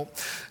control.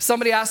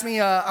 Somebody asked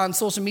me on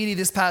social media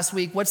this past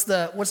week, what's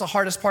the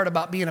hardest part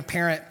about being a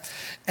parent?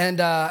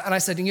 And I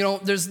said, you know,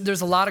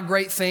 there's a lot of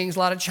great things, a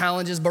lot of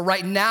challenges, but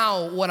right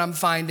now what I'm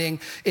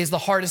finding is the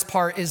hardest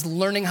part is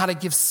learning how to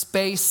give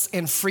space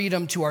and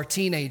freedom to our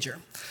teenager.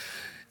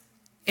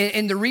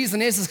 And the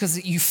reason is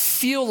because you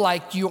feel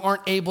like you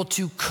aren't able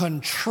to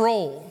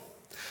control.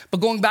 But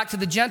going back to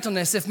the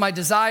gentleness, if my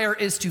desire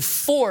is to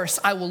force,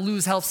 I will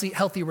lose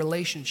healthy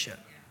relationship.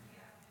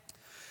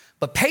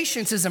 But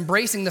patience is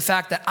embracing the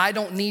fact that I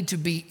don't need to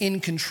be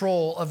in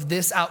control of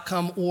this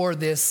outcome or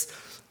this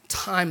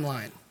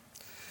timeline.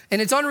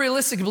 And it's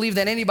unrealistic to believe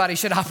that anybody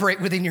should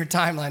operate within your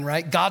timeline,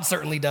 right? God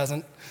certainly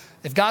doesn't.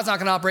 If God's not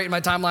gonna operate in my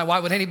timeline, why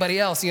would anybody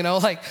else, you know?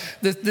 Like,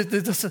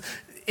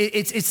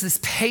 it's this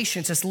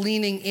patience, this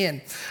leaning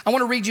in. I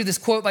wanna read you this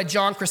quote by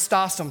John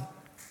Chrysostom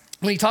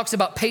when he talks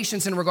about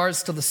patience in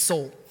regards to the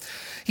soul.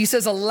 He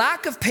says, a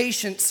lack of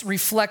patience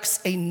reflects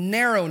a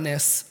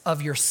narrowness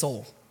of your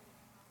soul.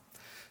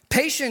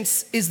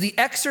 Patience is the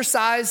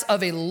exercise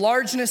of a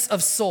largeness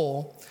of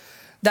soul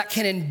that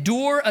can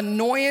endure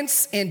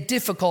annoyance and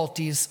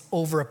difficulties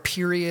over a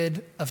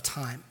period of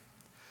time.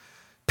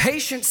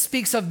 Patience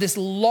speaks of this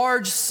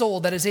large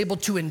soul that is able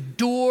to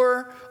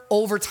endure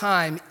over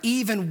time,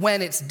 even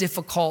when it's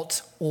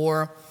difficult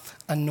or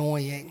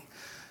annoying.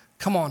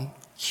 Come on,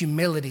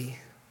 humility,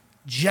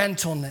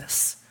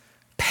 gentleness,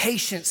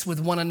 patience with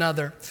one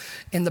another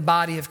in the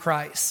body of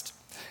Christ.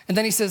 And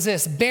then he says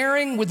this,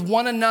 bearing with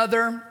one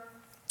another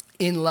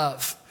in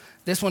love.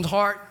 This one's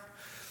hard.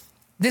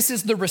 This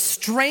is the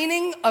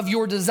restraining of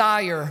your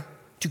desire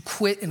to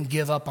quit and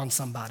give up on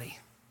somebody.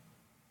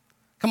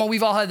 Come on,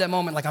 we've all had that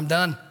moment like, I'm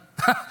done.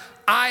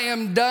 I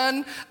am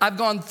done. I've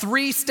gone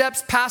 3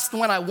 steps past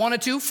when I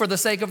wanted to for the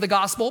sake of the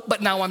gospel,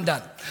 but now I'm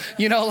done.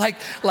 You know, like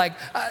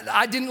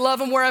I didn't love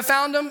him where I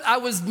found him.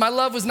 My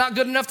love was not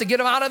good enough to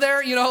get him out of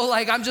there. You know,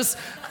 like I'm just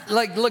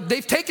like, look,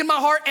 they've taken my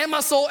heart and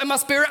my soul and my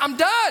spirit. I'm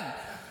done.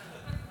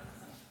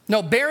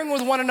 No, bearing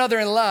with one another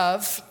in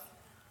love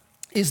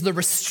is the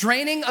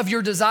restraining of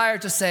your desire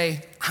to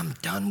say, I'm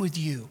done with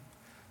you.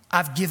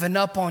 I've given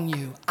up on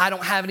you. I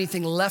don't have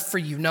anything left for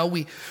you. No,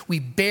 we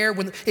bear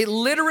with, it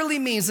literally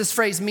means, this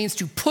phrase means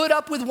to put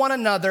up with one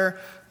another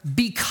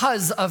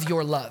because of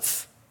your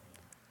love.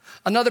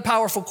 Another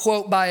powerful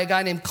quote by a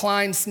guy named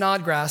Klein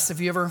Snodgrass.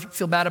 If you ever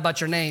feel bad about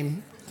your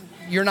name,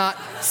 you're not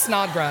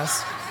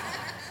Snodgrass.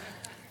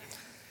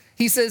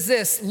 He says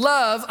this,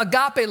 love,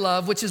 agape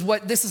love, which is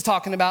what this is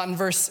talking about in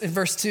verse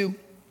 2.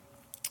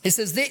 It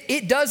says that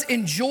it does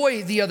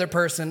enjoy the other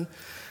person,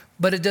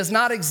 but it does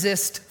not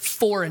exist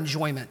for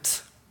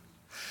enjoyment.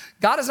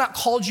 God has not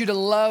called you to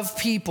love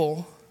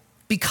people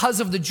because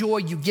of the joy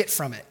you get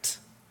from it,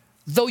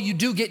 though you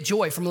do get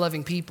joy from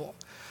loving people.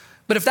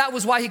 But if that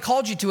was why he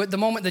called you to it, the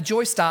moment the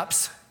joy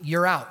stops,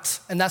 you're out.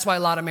 And that's why a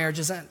lot of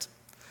marriages end,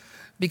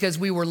 because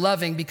we were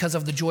loving because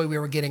of the joy we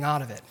were getting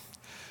out of it.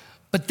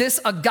 But this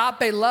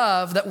agape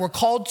love that we're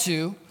called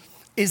to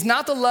is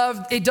not the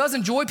love, it does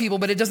enjoy people,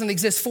 but it doesn't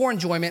exist for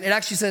enjoyment. It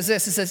actually says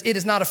this, it says, it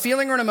is not a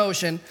feeling or an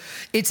emotion,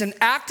 it's an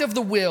act of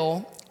the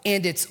will,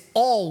 and it's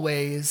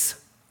always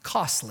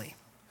costly.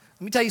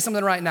 Let me tell you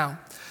something right now.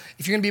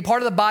 If you're gonna be a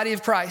part of the body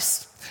of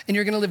Christ and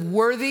you're gonna live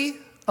worthy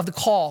of the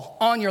call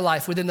on your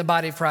life within the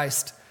body of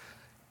Christ,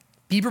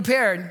 be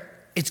prepared,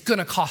 it's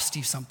gonna cost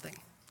you something.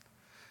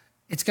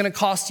 It's gonna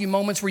cost you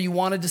moments where you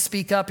wanted to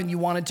speak up and you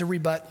wanted to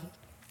rebut.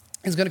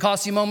 It's gonna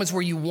cost you moments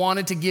where you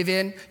wanted to give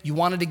in, you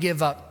wanted to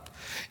give up.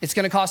 It's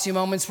gonna cost you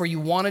moments where you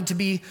wanted to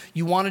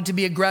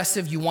be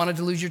aggressive, you wanted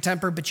to lose your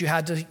temper, but you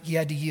had to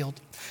yield.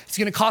 It's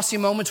gonna cost you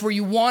moments where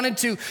you wanted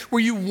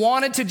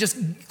to just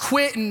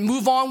quit and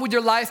move on with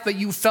your life, but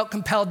you felt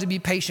compelled to be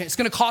patient. It's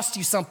gonna cost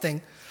you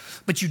something,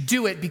 but you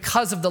do it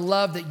because of the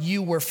love that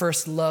you were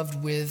first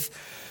loved with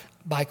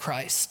by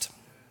Christ.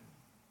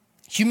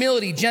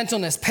 Humility,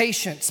 gentleness,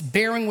 patience,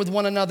 bearing with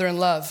one another in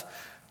love,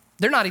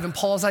 they're not even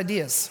Paul's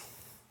ideas.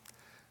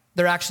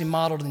 They're actually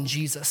modeled in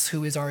Jesus,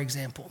 who is our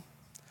example.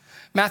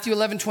 Matthew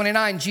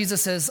 11:29,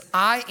 Jesus says,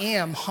 I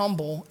am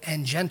humble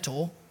and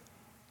gentle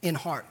in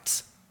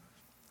heart.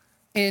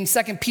 In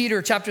 2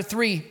 Peter chapter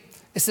 3,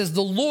 it says,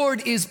 the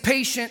Lord is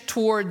patient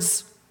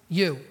towards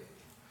you.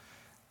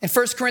 In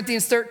 1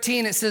 Corinthians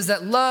 13, it says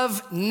that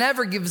love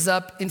never gives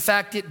up. In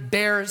fact, it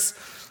bears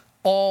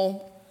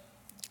all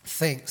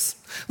things.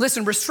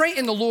 Listen, restraint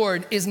in the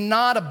Lord is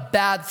not a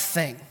bad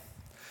thing.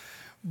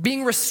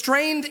 Being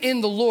restrained in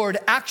the Lord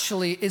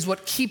actually is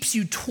what keeps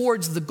you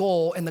towards the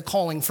goal and the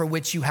calling for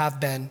which you have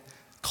been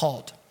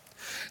called.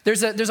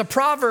 There's a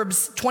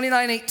Proverbs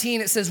 29:18.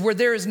 It says, where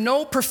there is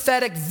no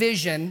prophetic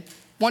vision,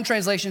 one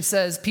translation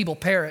says people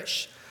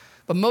perish.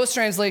 But most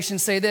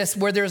translations say this,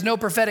 where there is no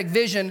prophetic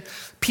vision,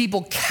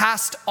 people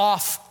cast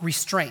off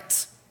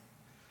restraint.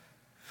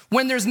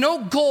 When there's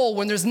no goal,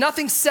 when there's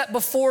nothing set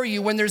before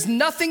you, when there's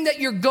nothing that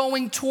you're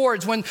going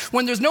towards, when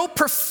there's no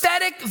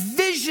prophetic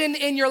vision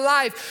in your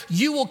life,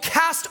 you will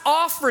cast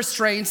off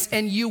restraints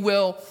and you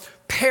will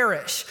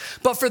perish.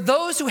 But for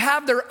those who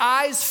have their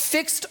eyes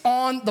fixed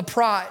on the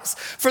prize,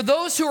 for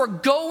those who are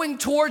going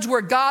towards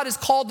where God has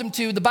called them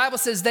to, the Bible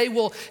says they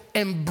will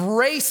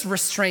embrace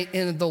restraint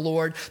in the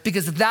Lord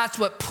because that's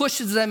what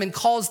pushes them and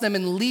calls them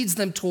and leads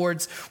them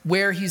towards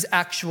where he's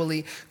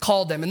actually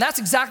called them. And that's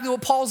exactly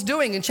what Paul's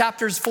doing in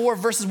chapters 4,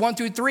 verses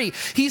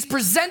 1-3. He's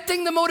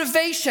presenting the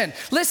motivation.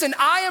 Listen,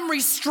 I am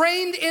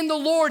restrained in the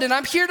Lord, and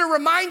I'm here to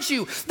remind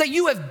you that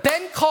you have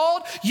been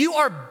called, you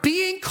are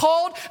being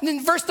called. And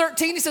in verse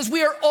 13, he says,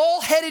 we are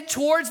all headed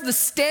towards the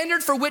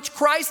standard for which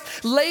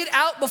Christ laid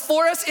out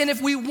before us. And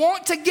if we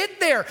want to get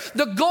there,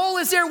 the goal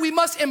is there. We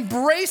must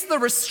embrace the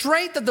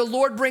restraint that the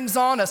Lord brings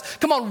on us.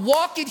 Come on,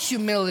 walk in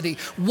humility,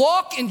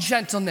 walk in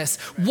gentleness,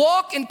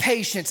 walk in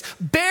patience,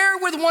 bear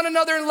with one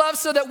another in love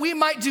so that we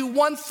might do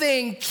one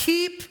thing,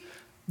 keep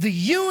the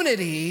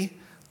unity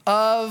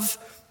of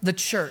the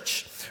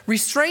church.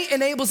 Restraint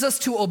enables us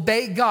to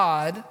obey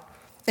God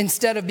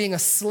instead of being a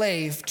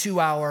slave to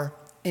our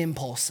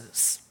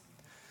impulses.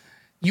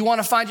 You want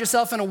to find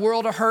yourself in a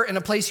world of hurt in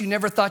a place you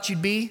never thought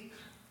you'd be?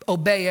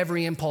 Obey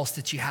every impulse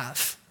that you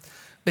have.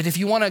 But if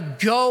you want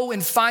to go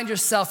and find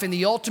yourself in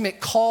the ultimate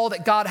call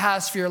that God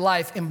has for your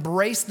life,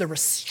 embrace the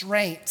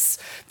restraints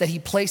that he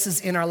places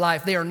in our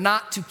life. They are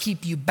not to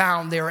keep you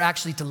bound. They are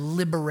actually to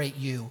liberate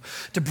you,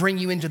 to bring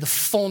you into the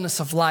fullness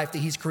of life that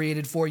he's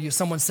created for you.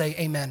 Someone say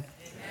amen.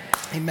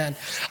 Amen.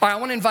 All right, I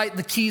want to invite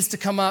the keys to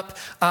come up,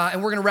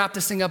 and we're going to wrap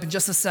this thing up in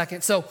just a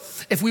second. So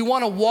if we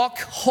want to walk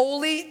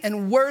holy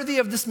and worthy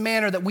of this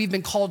manner that we've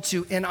been called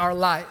to in our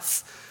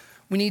lives,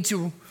 we need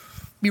to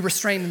be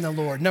restrained in the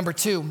Lord. Number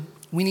 2,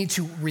 we need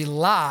to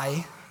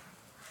rely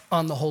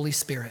on the Holy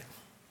Spirit.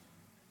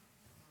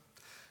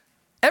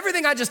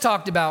 Everything I just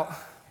talked about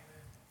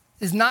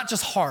is not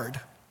just hard,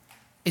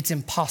 it's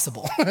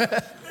impossible.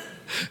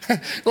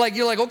 Like,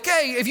 you're like,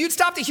 okay, if you'd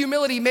stopped at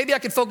humility, maybe I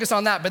could focus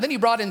on that. But then you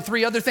brought in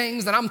 3 other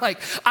things, and I'm like,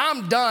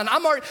 I'm done. How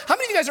many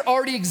of you guys are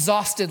already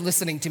exhausted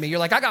listening to me? You're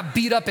like, I got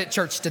beat up at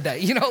church today.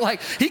 You know,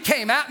 like, he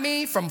came at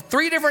me from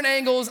 3 different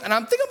angles, and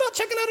I'm thinking about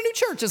checking out a new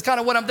church is kind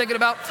of what I'm thinking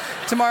about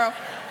tomorrow.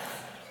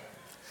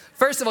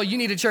 First of all, you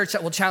need a church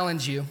that will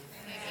challenge you,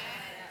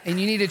 and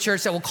you need a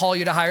church that will call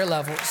you to higher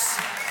levels.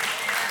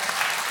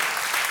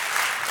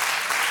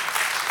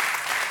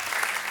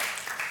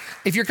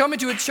 If you're coming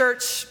to a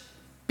church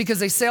because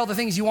they say all the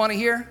things you want to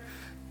hear,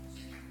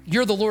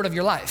 you're the Lord of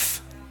your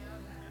life.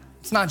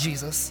 It's not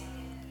Jesus.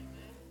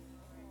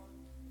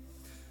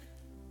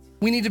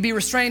 We need to be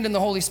restrained in the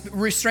Holy Spirit,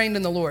 restrained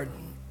in the Lord.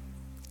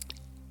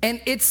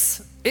 And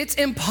it's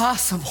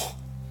impossible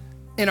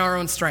in our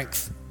own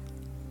strength.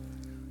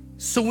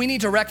 So we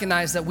need to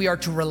recognize that we are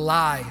to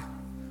rely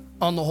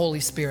on the Holy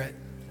Spirit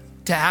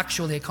to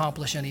actually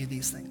accomplish any of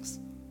these things.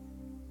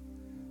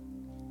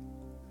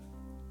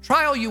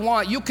 Try all you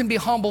want. You can be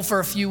humble for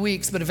a few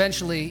weeks, but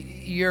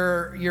eventually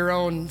your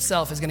own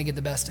self is going to get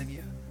the best of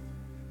you.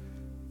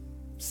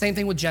 Same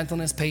thing with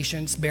gentleness,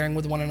 patience, bearing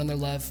with one another,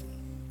 love.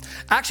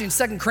 Actually, in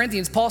 2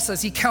 Corinthians, Paul says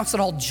he counts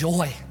it all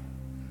joy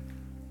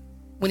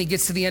when he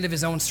gets to the end of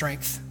his own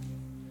strength,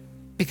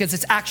 because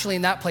it's actually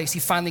in that place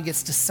he finally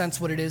gets to sense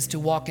what it is to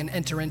walk and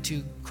enter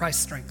into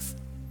Christ's strength.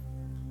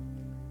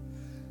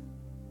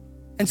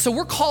 And so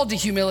we're called to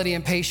humility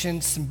and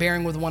patience and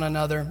bearing with one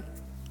another.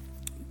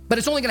 But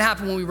it's only gonna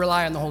happen when we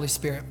rely on the Holy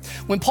Spirit.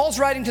 When Paul's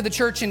writing to the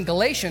church in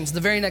Galatians, the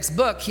very next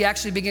book, he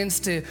actually begins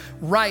to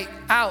write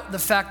out the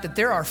fact that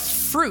there are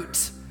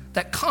fruit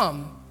that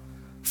come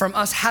from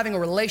us having a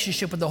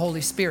relationship with the Holy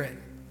Spirit.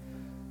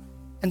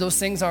 And those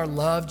things are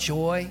love,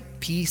 joy,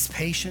 peace,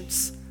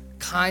 patience,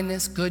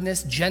 kindness,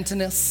 goodness,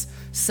 gentleness,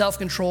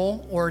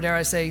 self-control, or dare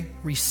I say,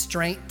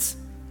 restraint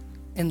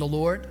in the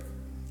Lord.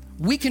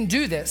 We can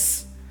do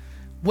this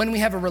when we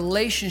have a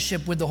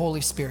relationship with the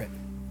Holy Spirit.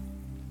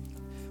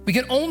 We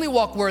can only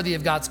walk worthy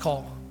of God's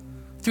call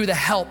through the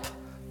help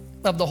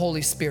of the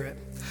Holy Spirit.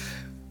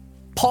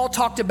 Paul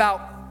talked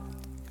about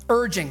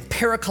urging,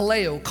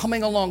 parakaleo,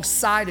 coming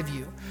alongside of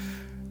you.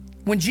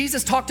 When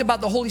Jesus talked about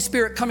the Holy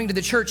Spirit coming to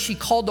the church, he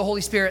called the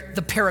Holy Spirit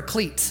the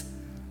Paraclete,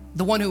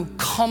 the one who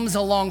comes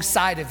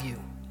alongside of you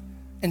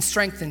and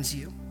strengthens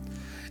you.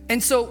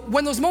 And so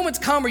when those moments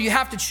come where you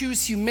have to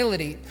choose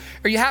humility,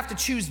 or you have to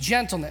choose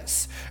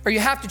gentleness, or you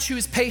have to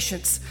choose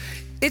patience,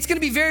 it's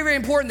gonna be very, very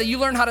important that you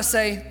learn how to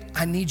say,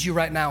 I need you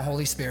right now,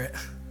 Holy Spirit.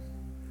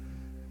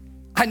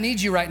 I need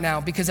you right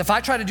now, because if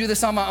I try to do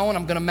this on my own,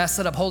 I'm gonna mess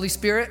it up. Holy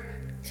Spirit,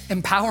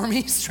 empower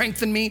me,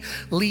 strengthen me,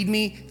 lead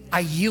me.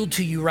 I yield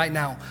to you right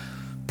now.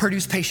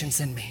 Produce patience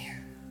in me.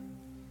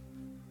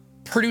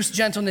 Produce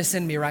gentleness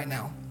in me right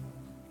now.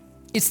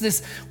 It's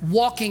this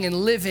walking and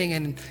living,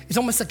 and it's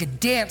almost like a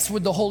dance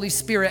with the Holy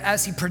Spirit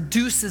as he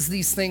produces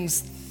these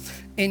things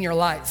in your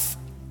life.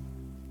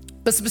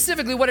 But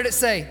specifically, what did it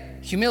say?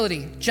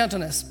 Humility,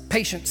 gentleness,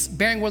 patience,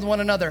 bearing with one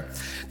another.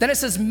 Then it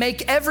says,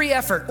 make every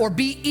effort or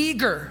be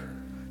eager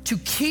to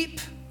keep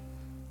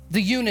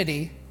the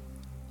unity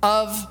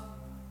of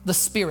the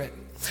Spirit.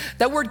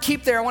 That word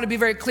keep there, I want to be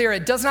very clear,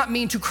 it does not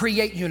mean to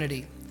create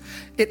unity.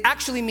 It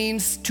actually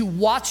means to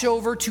watch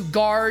over, to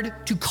guard,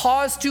 to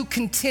cause to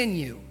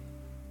continue.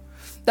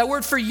 That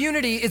word for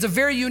unity is a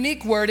very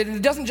unique word, and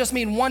it doesn't just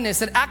mean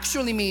oneness, it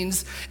actually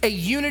means a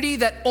unity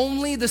that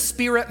only the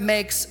Spirit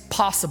makes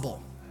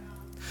possible.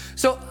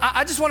 So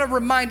I just want to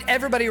remind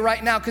everybody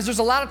right now, because there's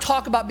a lot of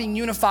talk about being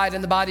unified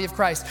in the body of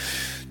Christ.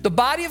 The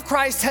body of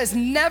Christ has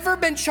never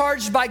been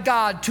charged by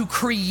God to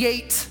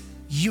create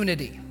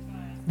unity.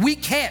 We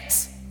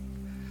can't.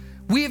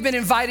 We have been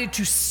invited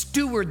to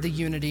steward the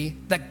unity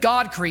that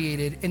God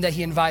created and that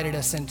he invited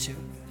us into.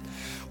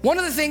 One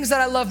of the things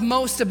that I love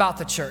most about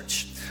the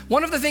church,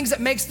 one of the things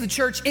that makes the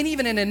church, and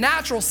even in a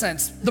natural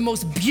sense, the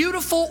most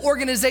beautiful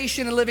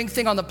organization and living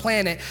thing on the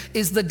planet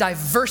is the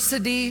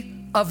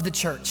diversity of the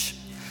church.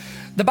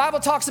 The Bible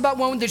talks about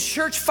when the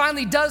church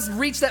finally does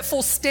reach that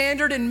full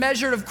standard and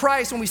measure of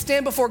Christ, when we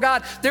stand before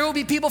God, there will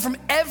be people from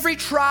every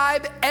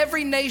tribe,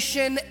 every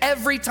nation,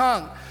 every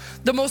tongue.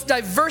 The most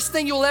diverse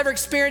thing you'll ever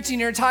experience in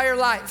your entire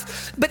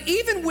life. But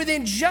even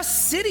within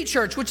just City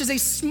Church, which is a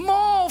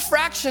small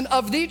fraction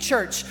of the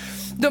church,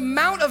 the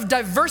amount of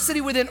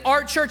diversity within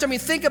our church, I mean,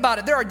 think about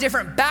it. There are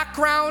different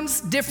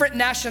backgrounds, different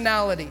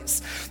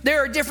nationalities.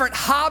 There are different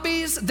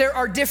hobbies, there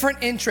are different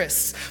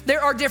interests.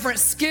 There are different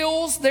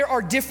skills, there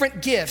are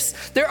different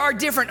gifts. There are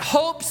different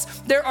hopes,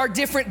 there are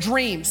different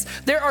dreams.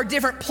 There are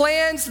different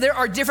plans, there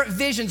are different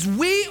visions.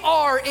 We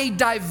are a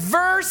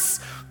diverse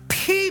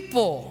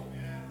people.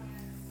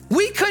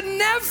 We could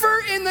never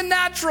in the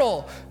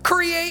natural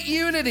create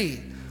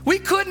unity. We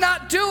could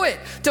not do it.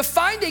 To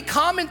find a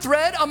common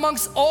thread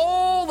amongst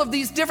all of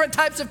these different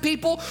types of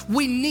people,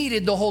 we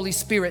needed the Holy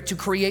Spirit to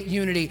create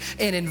unity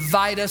and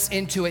invite us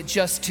into it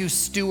just to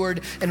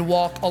steward and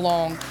walk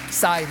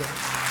alongside it.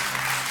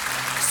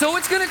 So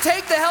it's gonna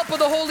take the help of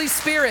the Holy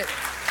Spirit.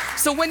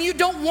 So when you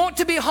don't want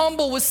to be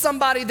humble with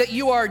somebody that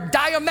you are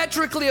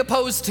diametrically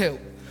opposed to,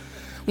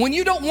 when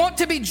you don't want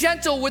to be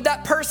gentle with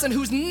that person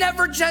who's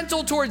never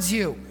gentle towards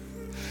you,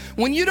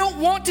 when you don't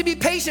want to be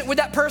patient with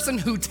that person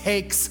who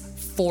takes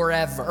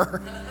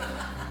forever.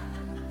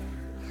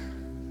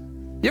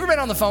 You ever been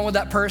on the phone with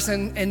that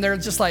person and they're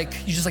just like,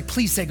 you just like,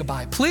 please say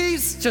goodbye.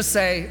 Please just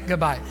say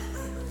goodbye.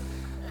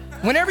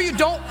 Whenever you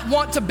don't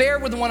want to bear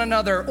with one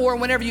another, or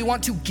whenever you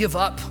want to give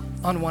up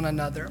on one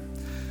another,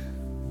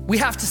 we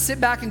have to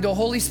sit back and go,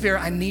 Holy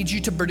Spirit, I need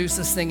you to produce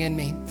this thing in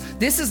me.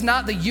 This is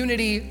not the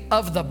unity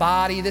of the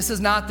body. This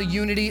is not the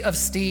unity of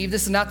Steve.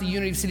 This is not the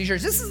unity of City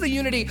Church. This is the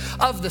unity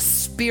of the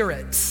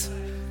Spirit.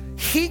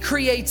 He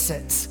creates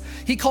it.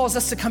 He calls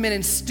us to come in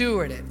and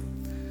steward it.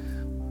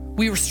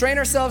 We restrain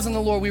ourselves in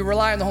the Lord. We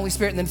rely on the Holy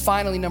Spirit. And then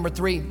finally, number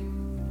 3,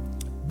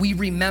 we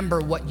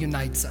remember what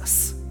unites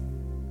us.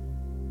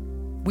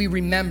 We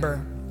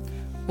remember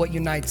what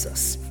unites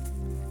us.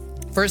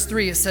 Verse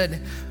 3, it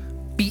said,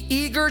 be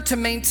eager to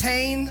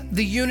maintain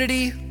the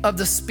unity of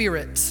the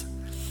Spirit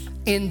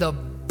in the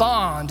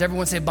bond,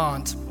 everyone say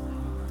bond,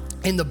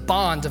 in the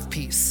bond of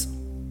peace.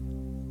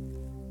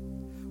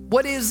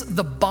 What is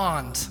the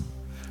bond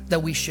that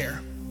we share?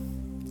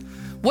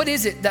 What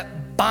is it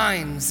that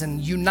binds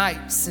and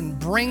unites and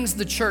brings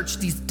the church,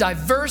 these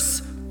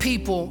diverse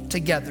people,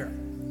 together?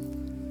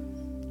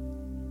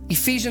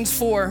 Ephesians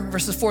 4,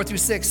 verses 4 through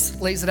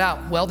 6 lays it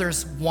out. Well,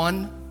 there's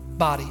one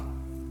body.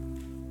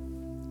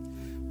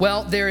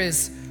 Well, there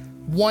is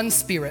one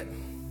Spirit.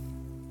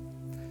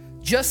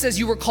 Just as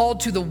you were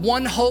called to the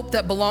one hope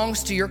that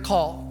belongs to your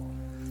call,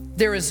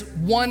 there is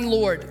one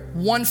Lord,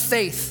 one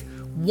faith,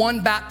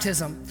 one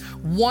baptism,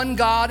 one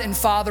God and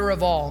Father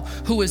of all,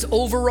 who is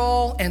over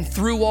all and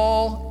through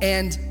all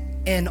and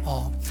in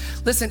all.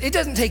 Listen, it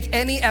doesn't take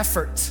any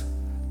effort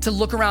to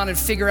look around and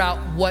figure out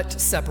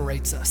what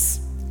separates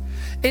us.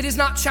 It is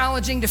not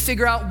challenging to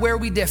figure out where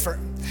we differ.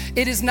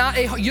 It is not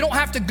you don't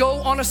have to go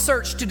on a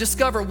search to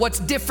discover what's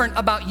different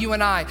about you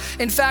and I.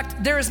 In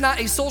fact, there is not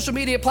a social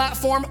media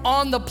platform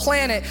on the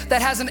planet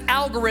that has an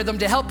algorithm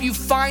to help you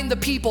find the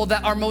people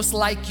that are most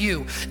like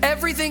you.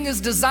 Everything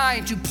is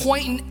designed to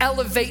point and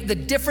elevate the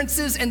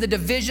differences and the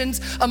divisions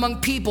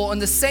among people,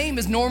 and the same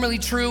is normally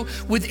true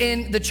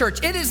within the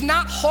church. It is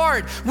not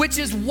hard, which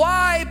is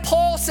why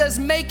Paul says,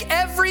 make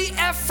every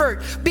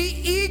effort,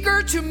 be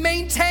eager to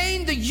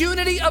maintain the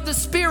unity of the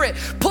Spirit.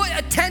 Put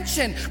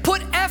attention,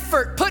 put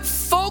effort, put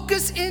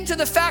focus into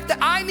the fact that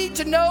I need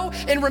to know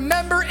and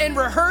remember and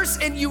rehearse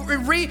and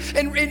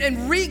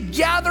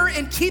regather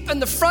and keep in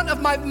the front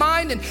of my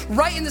mind and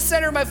right in the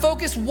center of my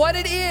focus what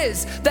it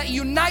is that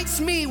unites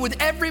me with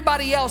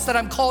everybody else that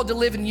I'm called to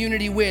live in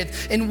unity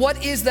with. And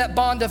what is that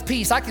bond of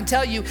peace? I can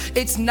tell you,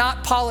 it's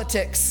not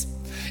politics.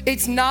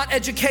 It's not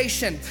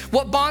education.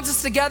 What bonds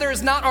us together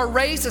is not our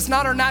race, it's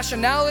not our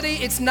nationality,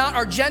 it's not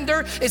our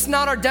gender, it's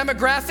not our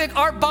demographic.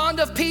 Our bond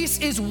of peace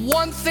is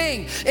one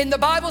thing. And the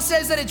Bible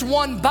says that it's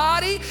one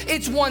body,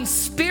 it's one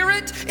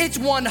spirit, it's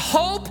one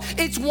hope,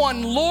 it's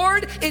one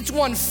Lord, it's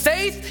one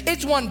faith,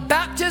 it's one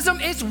baptism,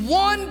 it's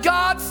one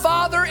God,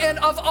 Father, and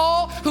of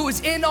all, who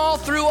is in all,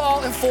 through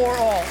all, and for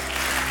all.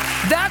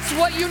 That's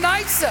what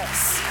unites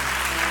us.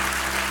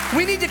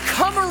 We need to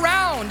come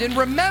around and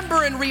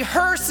remember and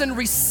rehearse and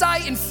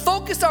recite and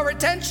focus our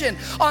attention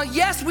on,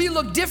 yes, we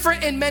look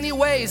different in many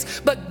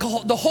ways, but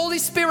the Holy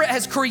Spirit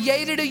has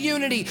created a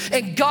unity,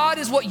 and God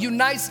is what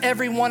unites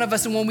every one of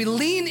us. And when we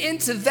lean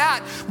into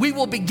that, we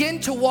will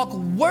begin to walk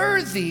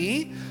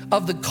worthy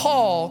of the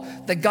call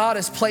that God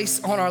has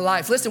placed on our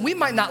life. Listen, we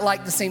might not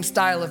like the same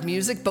style of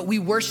music, but we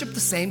worship the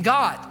same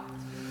God.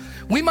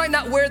 We might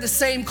not wear the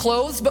same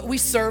clothes, but we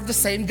serve the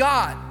same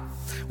God.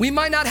 We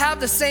might not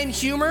have the same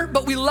humor,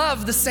 but we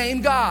love the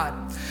same God.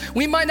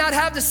 We might not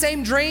have the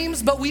same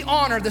dreams, but we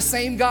honor the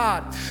same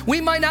God.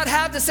 We might not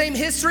have the same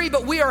history,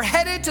 but we are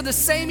headed to the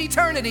same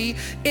eternity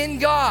in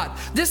God.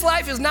 This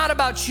life is not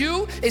about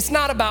you. It's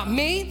not about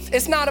me.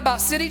 It's not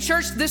about City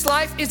Church. This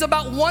life is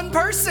about one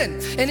person,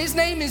 and his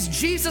name is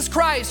Jesus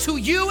Christ, who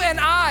you and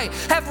I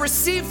have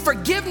received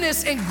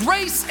forgiveness and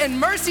grace and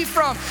mercy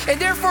from. And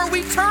therefore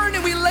we turn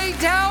and we lay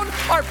down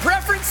our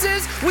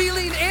preferences. We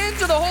lean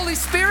into the Holy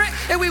Spirit,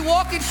 and we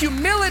walk in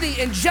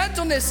humility and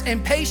gentleness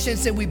and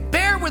patience, and we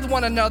bear with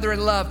one another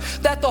in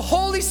love, that the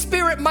Holy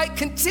Spirit might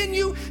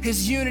continue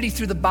his unity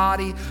through the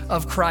body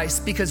of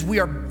Christ, because we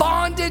are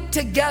bonded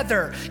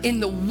together in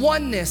the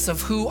oneness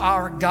of who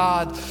our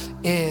God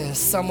is.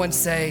 Someone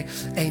say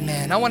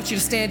amen. I want you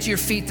to stand to your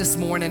feet this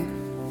morning,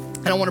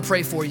 and I want to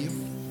pray for you.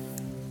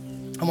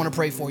 I want to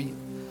pray for you.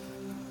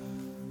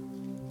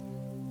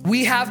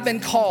 We have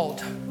been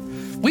called.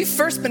 We've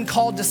first been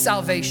called to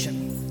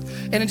salvation.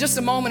 And in just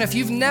a moment, if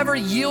you've never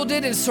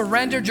yielded and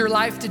surrendered your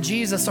life to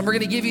Jesus, we're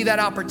gonna give you that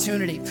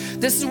opportunity.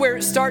 This is where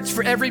it starts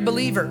for every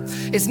believer.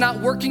 It's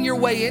not working your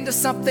way into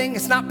something.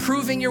 It's not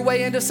proving your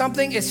way into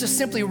something. It's just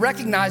simply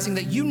recognizing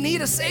that you need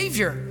a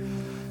Savior.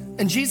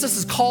 And Jesus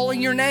is calling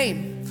your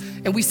name.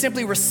 And we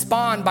simply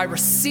respond by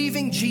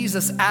receiving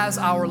Jesus as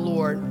our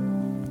Lord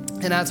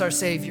and as our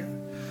Savior.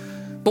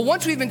 But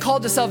once we've been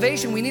called to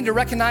salvation, we need to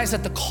recognize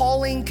that the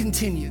calling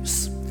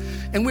continues.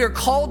 And we are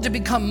called to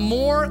become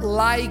more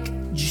like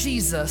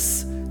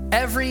Jesus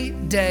every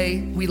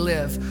day we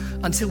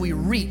live until we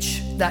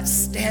reach that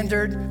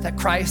standard that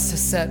Christ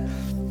has set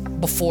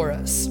before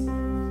us.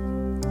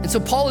 And so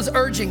Paul is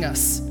urging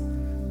us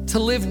to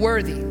live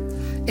worthy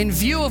in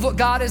view of what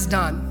God has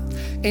done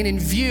and in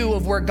view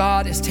of where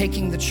God is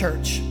taking the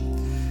church.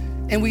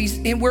 And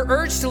we're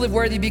urged to live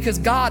worthy because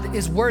God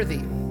is worthy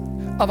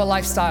of a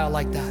lifestyle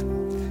like that.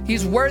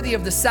 He's worthy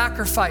of the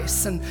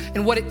sacrifice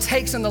and what it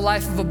takes in the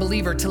life of a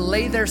believer to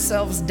lay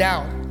themselves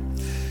down.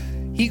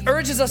 He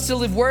urges us to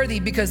live worthy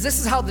because this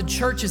is how the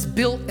church is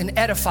built and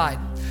edified.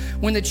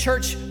 When the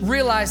church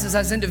realizes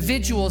as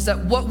individuals that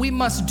what we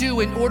must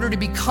do in order to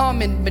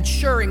become and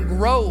mature and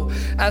grow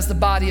as the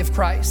body of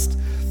Christ.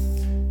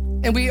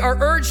 And we are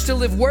urged to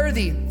live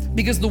worthy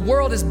because the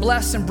world is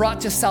blessed and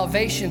brought to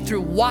salvation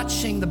through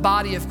watching the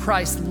body of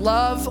Christ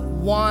love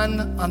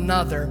one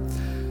another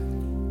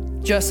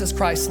just as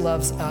Christ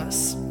loves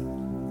us.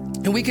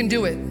 And we can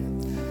do it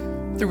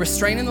through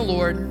restraining the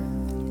Lord,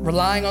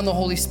 relying on the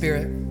Holy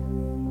Spirit,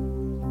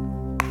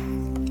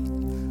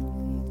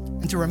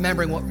 and to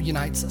remembering what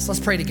unites us.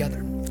 Let's pray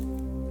together.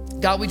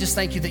 God, we just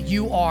thank you that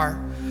you are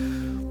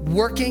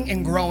working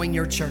and growing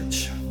your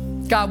church.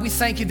 God, we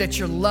thank you that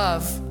your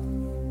love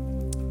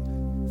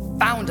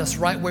found us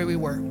right where we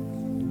were.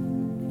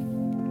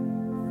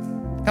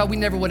 God, we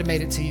never would have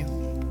made it to you.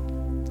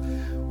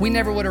 We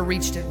never would have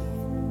reached it.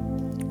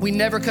 We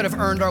never could have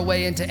earned our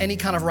way into any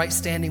kind of right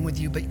standing with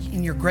you, but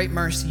in your great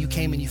mercy, you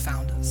came and you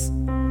found us.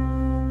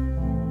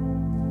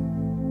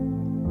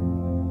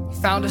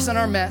 found us in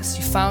our mess.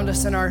 You found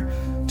us in our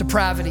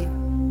depravity.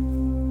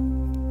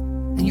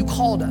 And you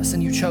called us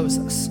and you chose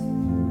us.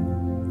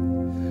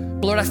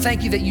 But Lord, I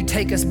thank you that you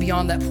take us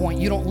beyond that point.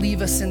 You don't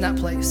leave us in that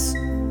place.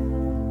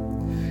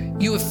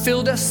 You have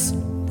filled us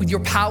with your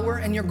power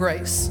and your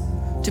grace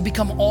to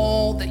become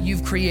all that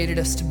you've created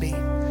us to be.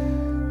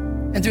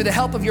 And through the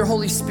help of your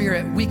Holy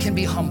Spirit, we can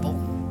be humble.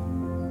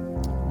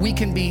 We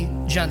can be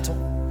gentle.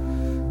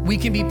 We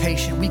can be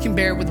patient. We can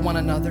bear with one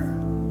another.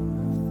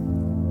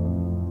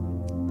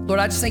 Lord,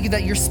 I just thank you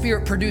that your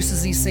Spirit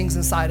produces these things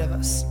inside of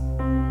us.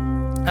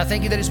 I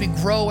thank you that as we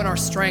grow in our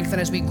strength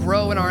and as we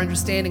grow in our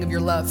understanding of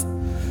your love,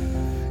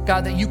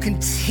 God, that you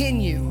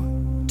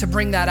continue to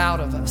bring that out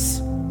of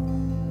us.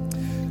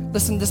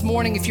 Listen, this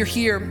morning, if you're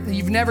here and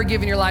you've never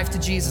given your life to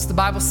Jesus, the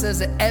Bible says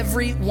that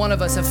every one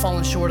of us have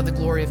fallen short of the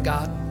glory of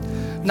God.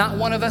 Not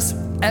one of us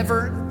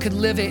ever could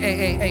live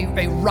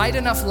a right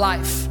enough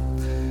life.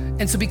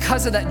 And so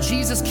because of that,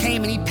 Jesus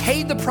came and he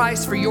paid the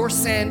price for your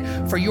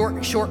sin, for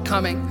your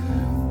shortcoming.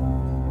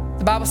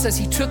 The Bible says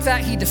he took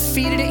that, he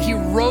defeated it, he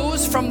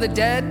rose from the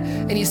dead,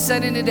 and he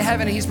ascended into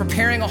heaven, and he's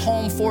preparing a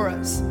home for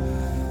us.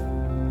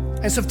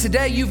 And so if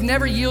today you've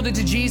never yielded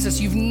to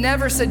Jesus, you've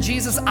never said,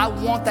 Jesus, I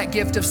want that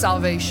gift of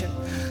salvation.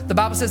 The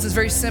Bible says it's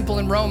very simple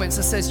in Romans.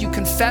 It says you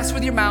confess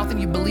with your mouth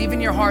and you believe in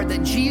your heart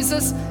that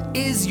Jesus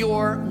is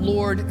your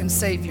Lord and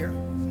Savior.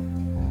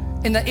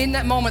 In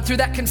that moment, through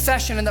that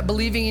confession and that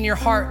believing in your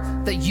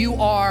heart that you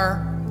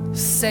are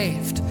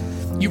saved,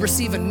 you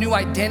receive a new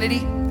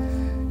identity,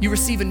 you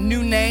receive a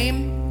new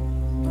name,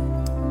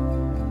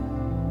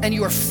 and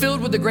you are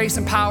filled with the grace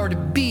and power to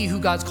be who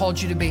God's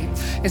called you to be.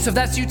 And so if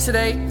that's you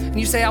today, and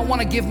you say, I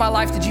wanna give my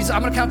life to Jesus,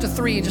 I'm gonna count to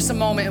 3 in just a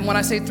moment, and when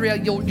I say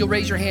 3, you'll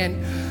raise your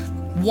hand.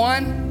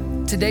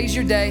 1, today's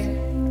your day.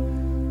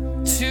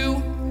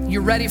 2,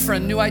 you're ready for a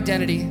new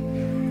identity.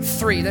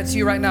 3, that's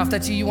you right now. If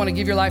that's you, you wanna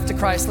give your life to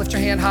Christ, lift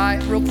your hand high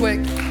real quick.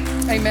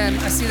 Amen,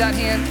 I see that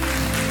hand.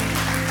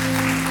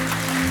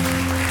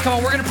 Come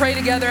on, we're gonna pray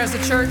together as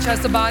a church,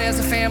 as the body, as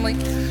a family.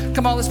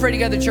 Come on, let's pray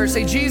together, church.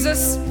 Say,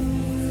 Jesus,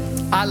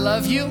 I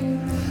love you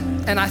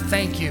and I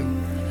thank you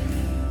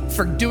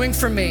for doing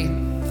for me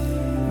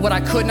what I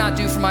could not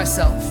do for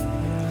myself,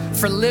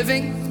 for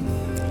living,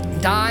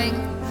 dying,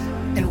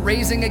 and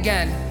raising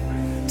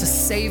again to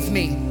save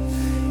me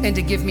and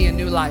to give me a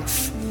new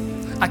life.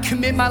 I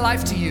commit my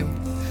life to you.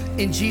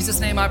 In Jesus'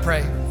 name I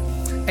pray,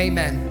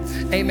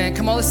 amen. Amen.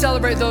 Come on, let's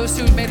celebrate those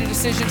who made a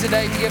decision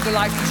today to give their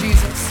life to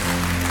Jesus.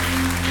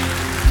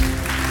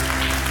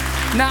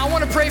 Now I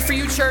want to pray for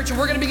you, church, and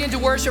we're going to begin to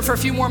worship for a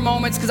few more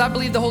moments because I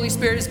believe the Holy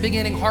Spirit is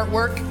beginning heart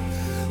work.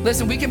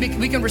 Listen, we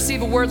can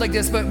receive a word like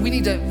this, but we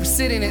need to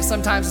sit in it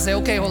sometimes and say,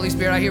 okay, Holy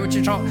Spirit, I hear what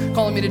you're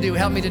calling me to do.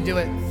 Help me to do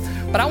it.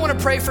 But I want to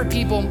pray for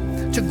people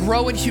to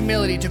grow in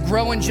humility, to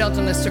grow in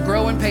gentleness, to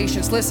grow in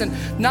patience. Listen,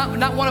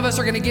 not one of us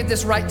are going to get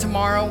this right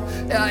tomorrow.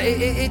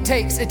 It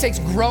takes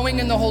growing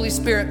in the Holy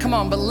Spirit. Come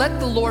on, but let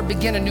the Lord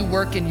begin a new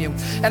work in you.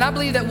 And I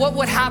believe that what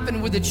would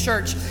happen with the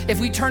church if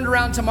we turned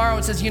around tomorrow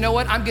and says, you know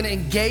what, I'm going to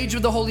engage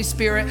with the Holy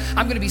Spirit.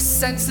 I'm going to be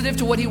sensitive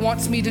to what he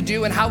wants me to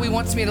do and how he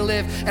wants me to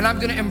live. And I'm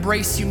going to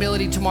embrace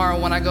humility tomorrow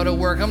when I go to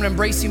work. I'm going to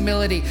embrace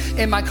humility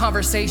in my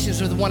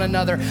conversations with one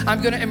another.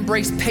 I'm going to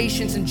embrace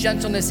patience and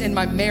gentleness in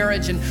my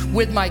marriage and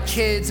with my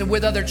kids and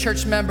with other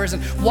church members,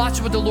 and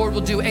watch what the Lord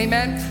will do.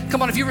 Amen.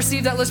 Come on, if you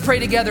receive that, let's pray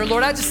together.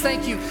 Lord, I just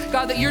thank you,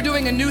 God, that you're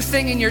doing a new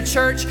thing in your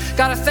church.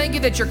 God, I thank you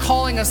that you're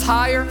calling us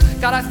higher.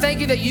 God, I thank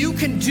you that you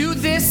can do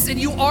this and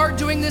you are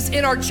doing this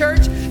in our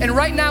church. And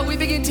right now we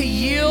begin to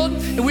yield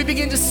and we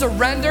begin to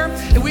surrender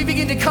and we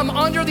begin to come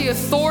under the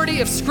authority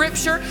of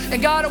Scripture.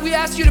 And God, we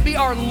ask you to be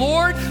our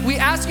Lord. We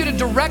ask you to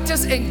direct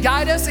us and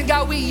guide us. And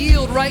God, we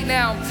yield right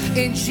now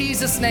in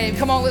Jesus' name.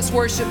 Come on, let's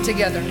worship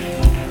together.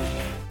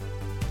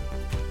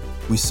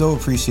 We so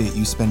appreciate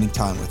you spending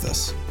time with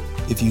us.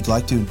 If you'd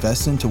like to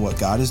invest into what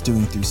God is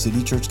doing through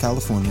City Church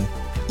California,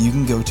 you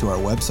can go to our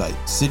website,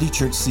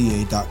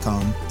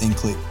 citychurchca.com, and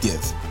click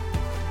Give.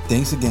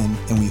 Thanks again,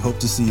 and we hope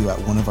to see you at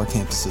one of our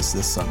campuses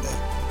this Sunday.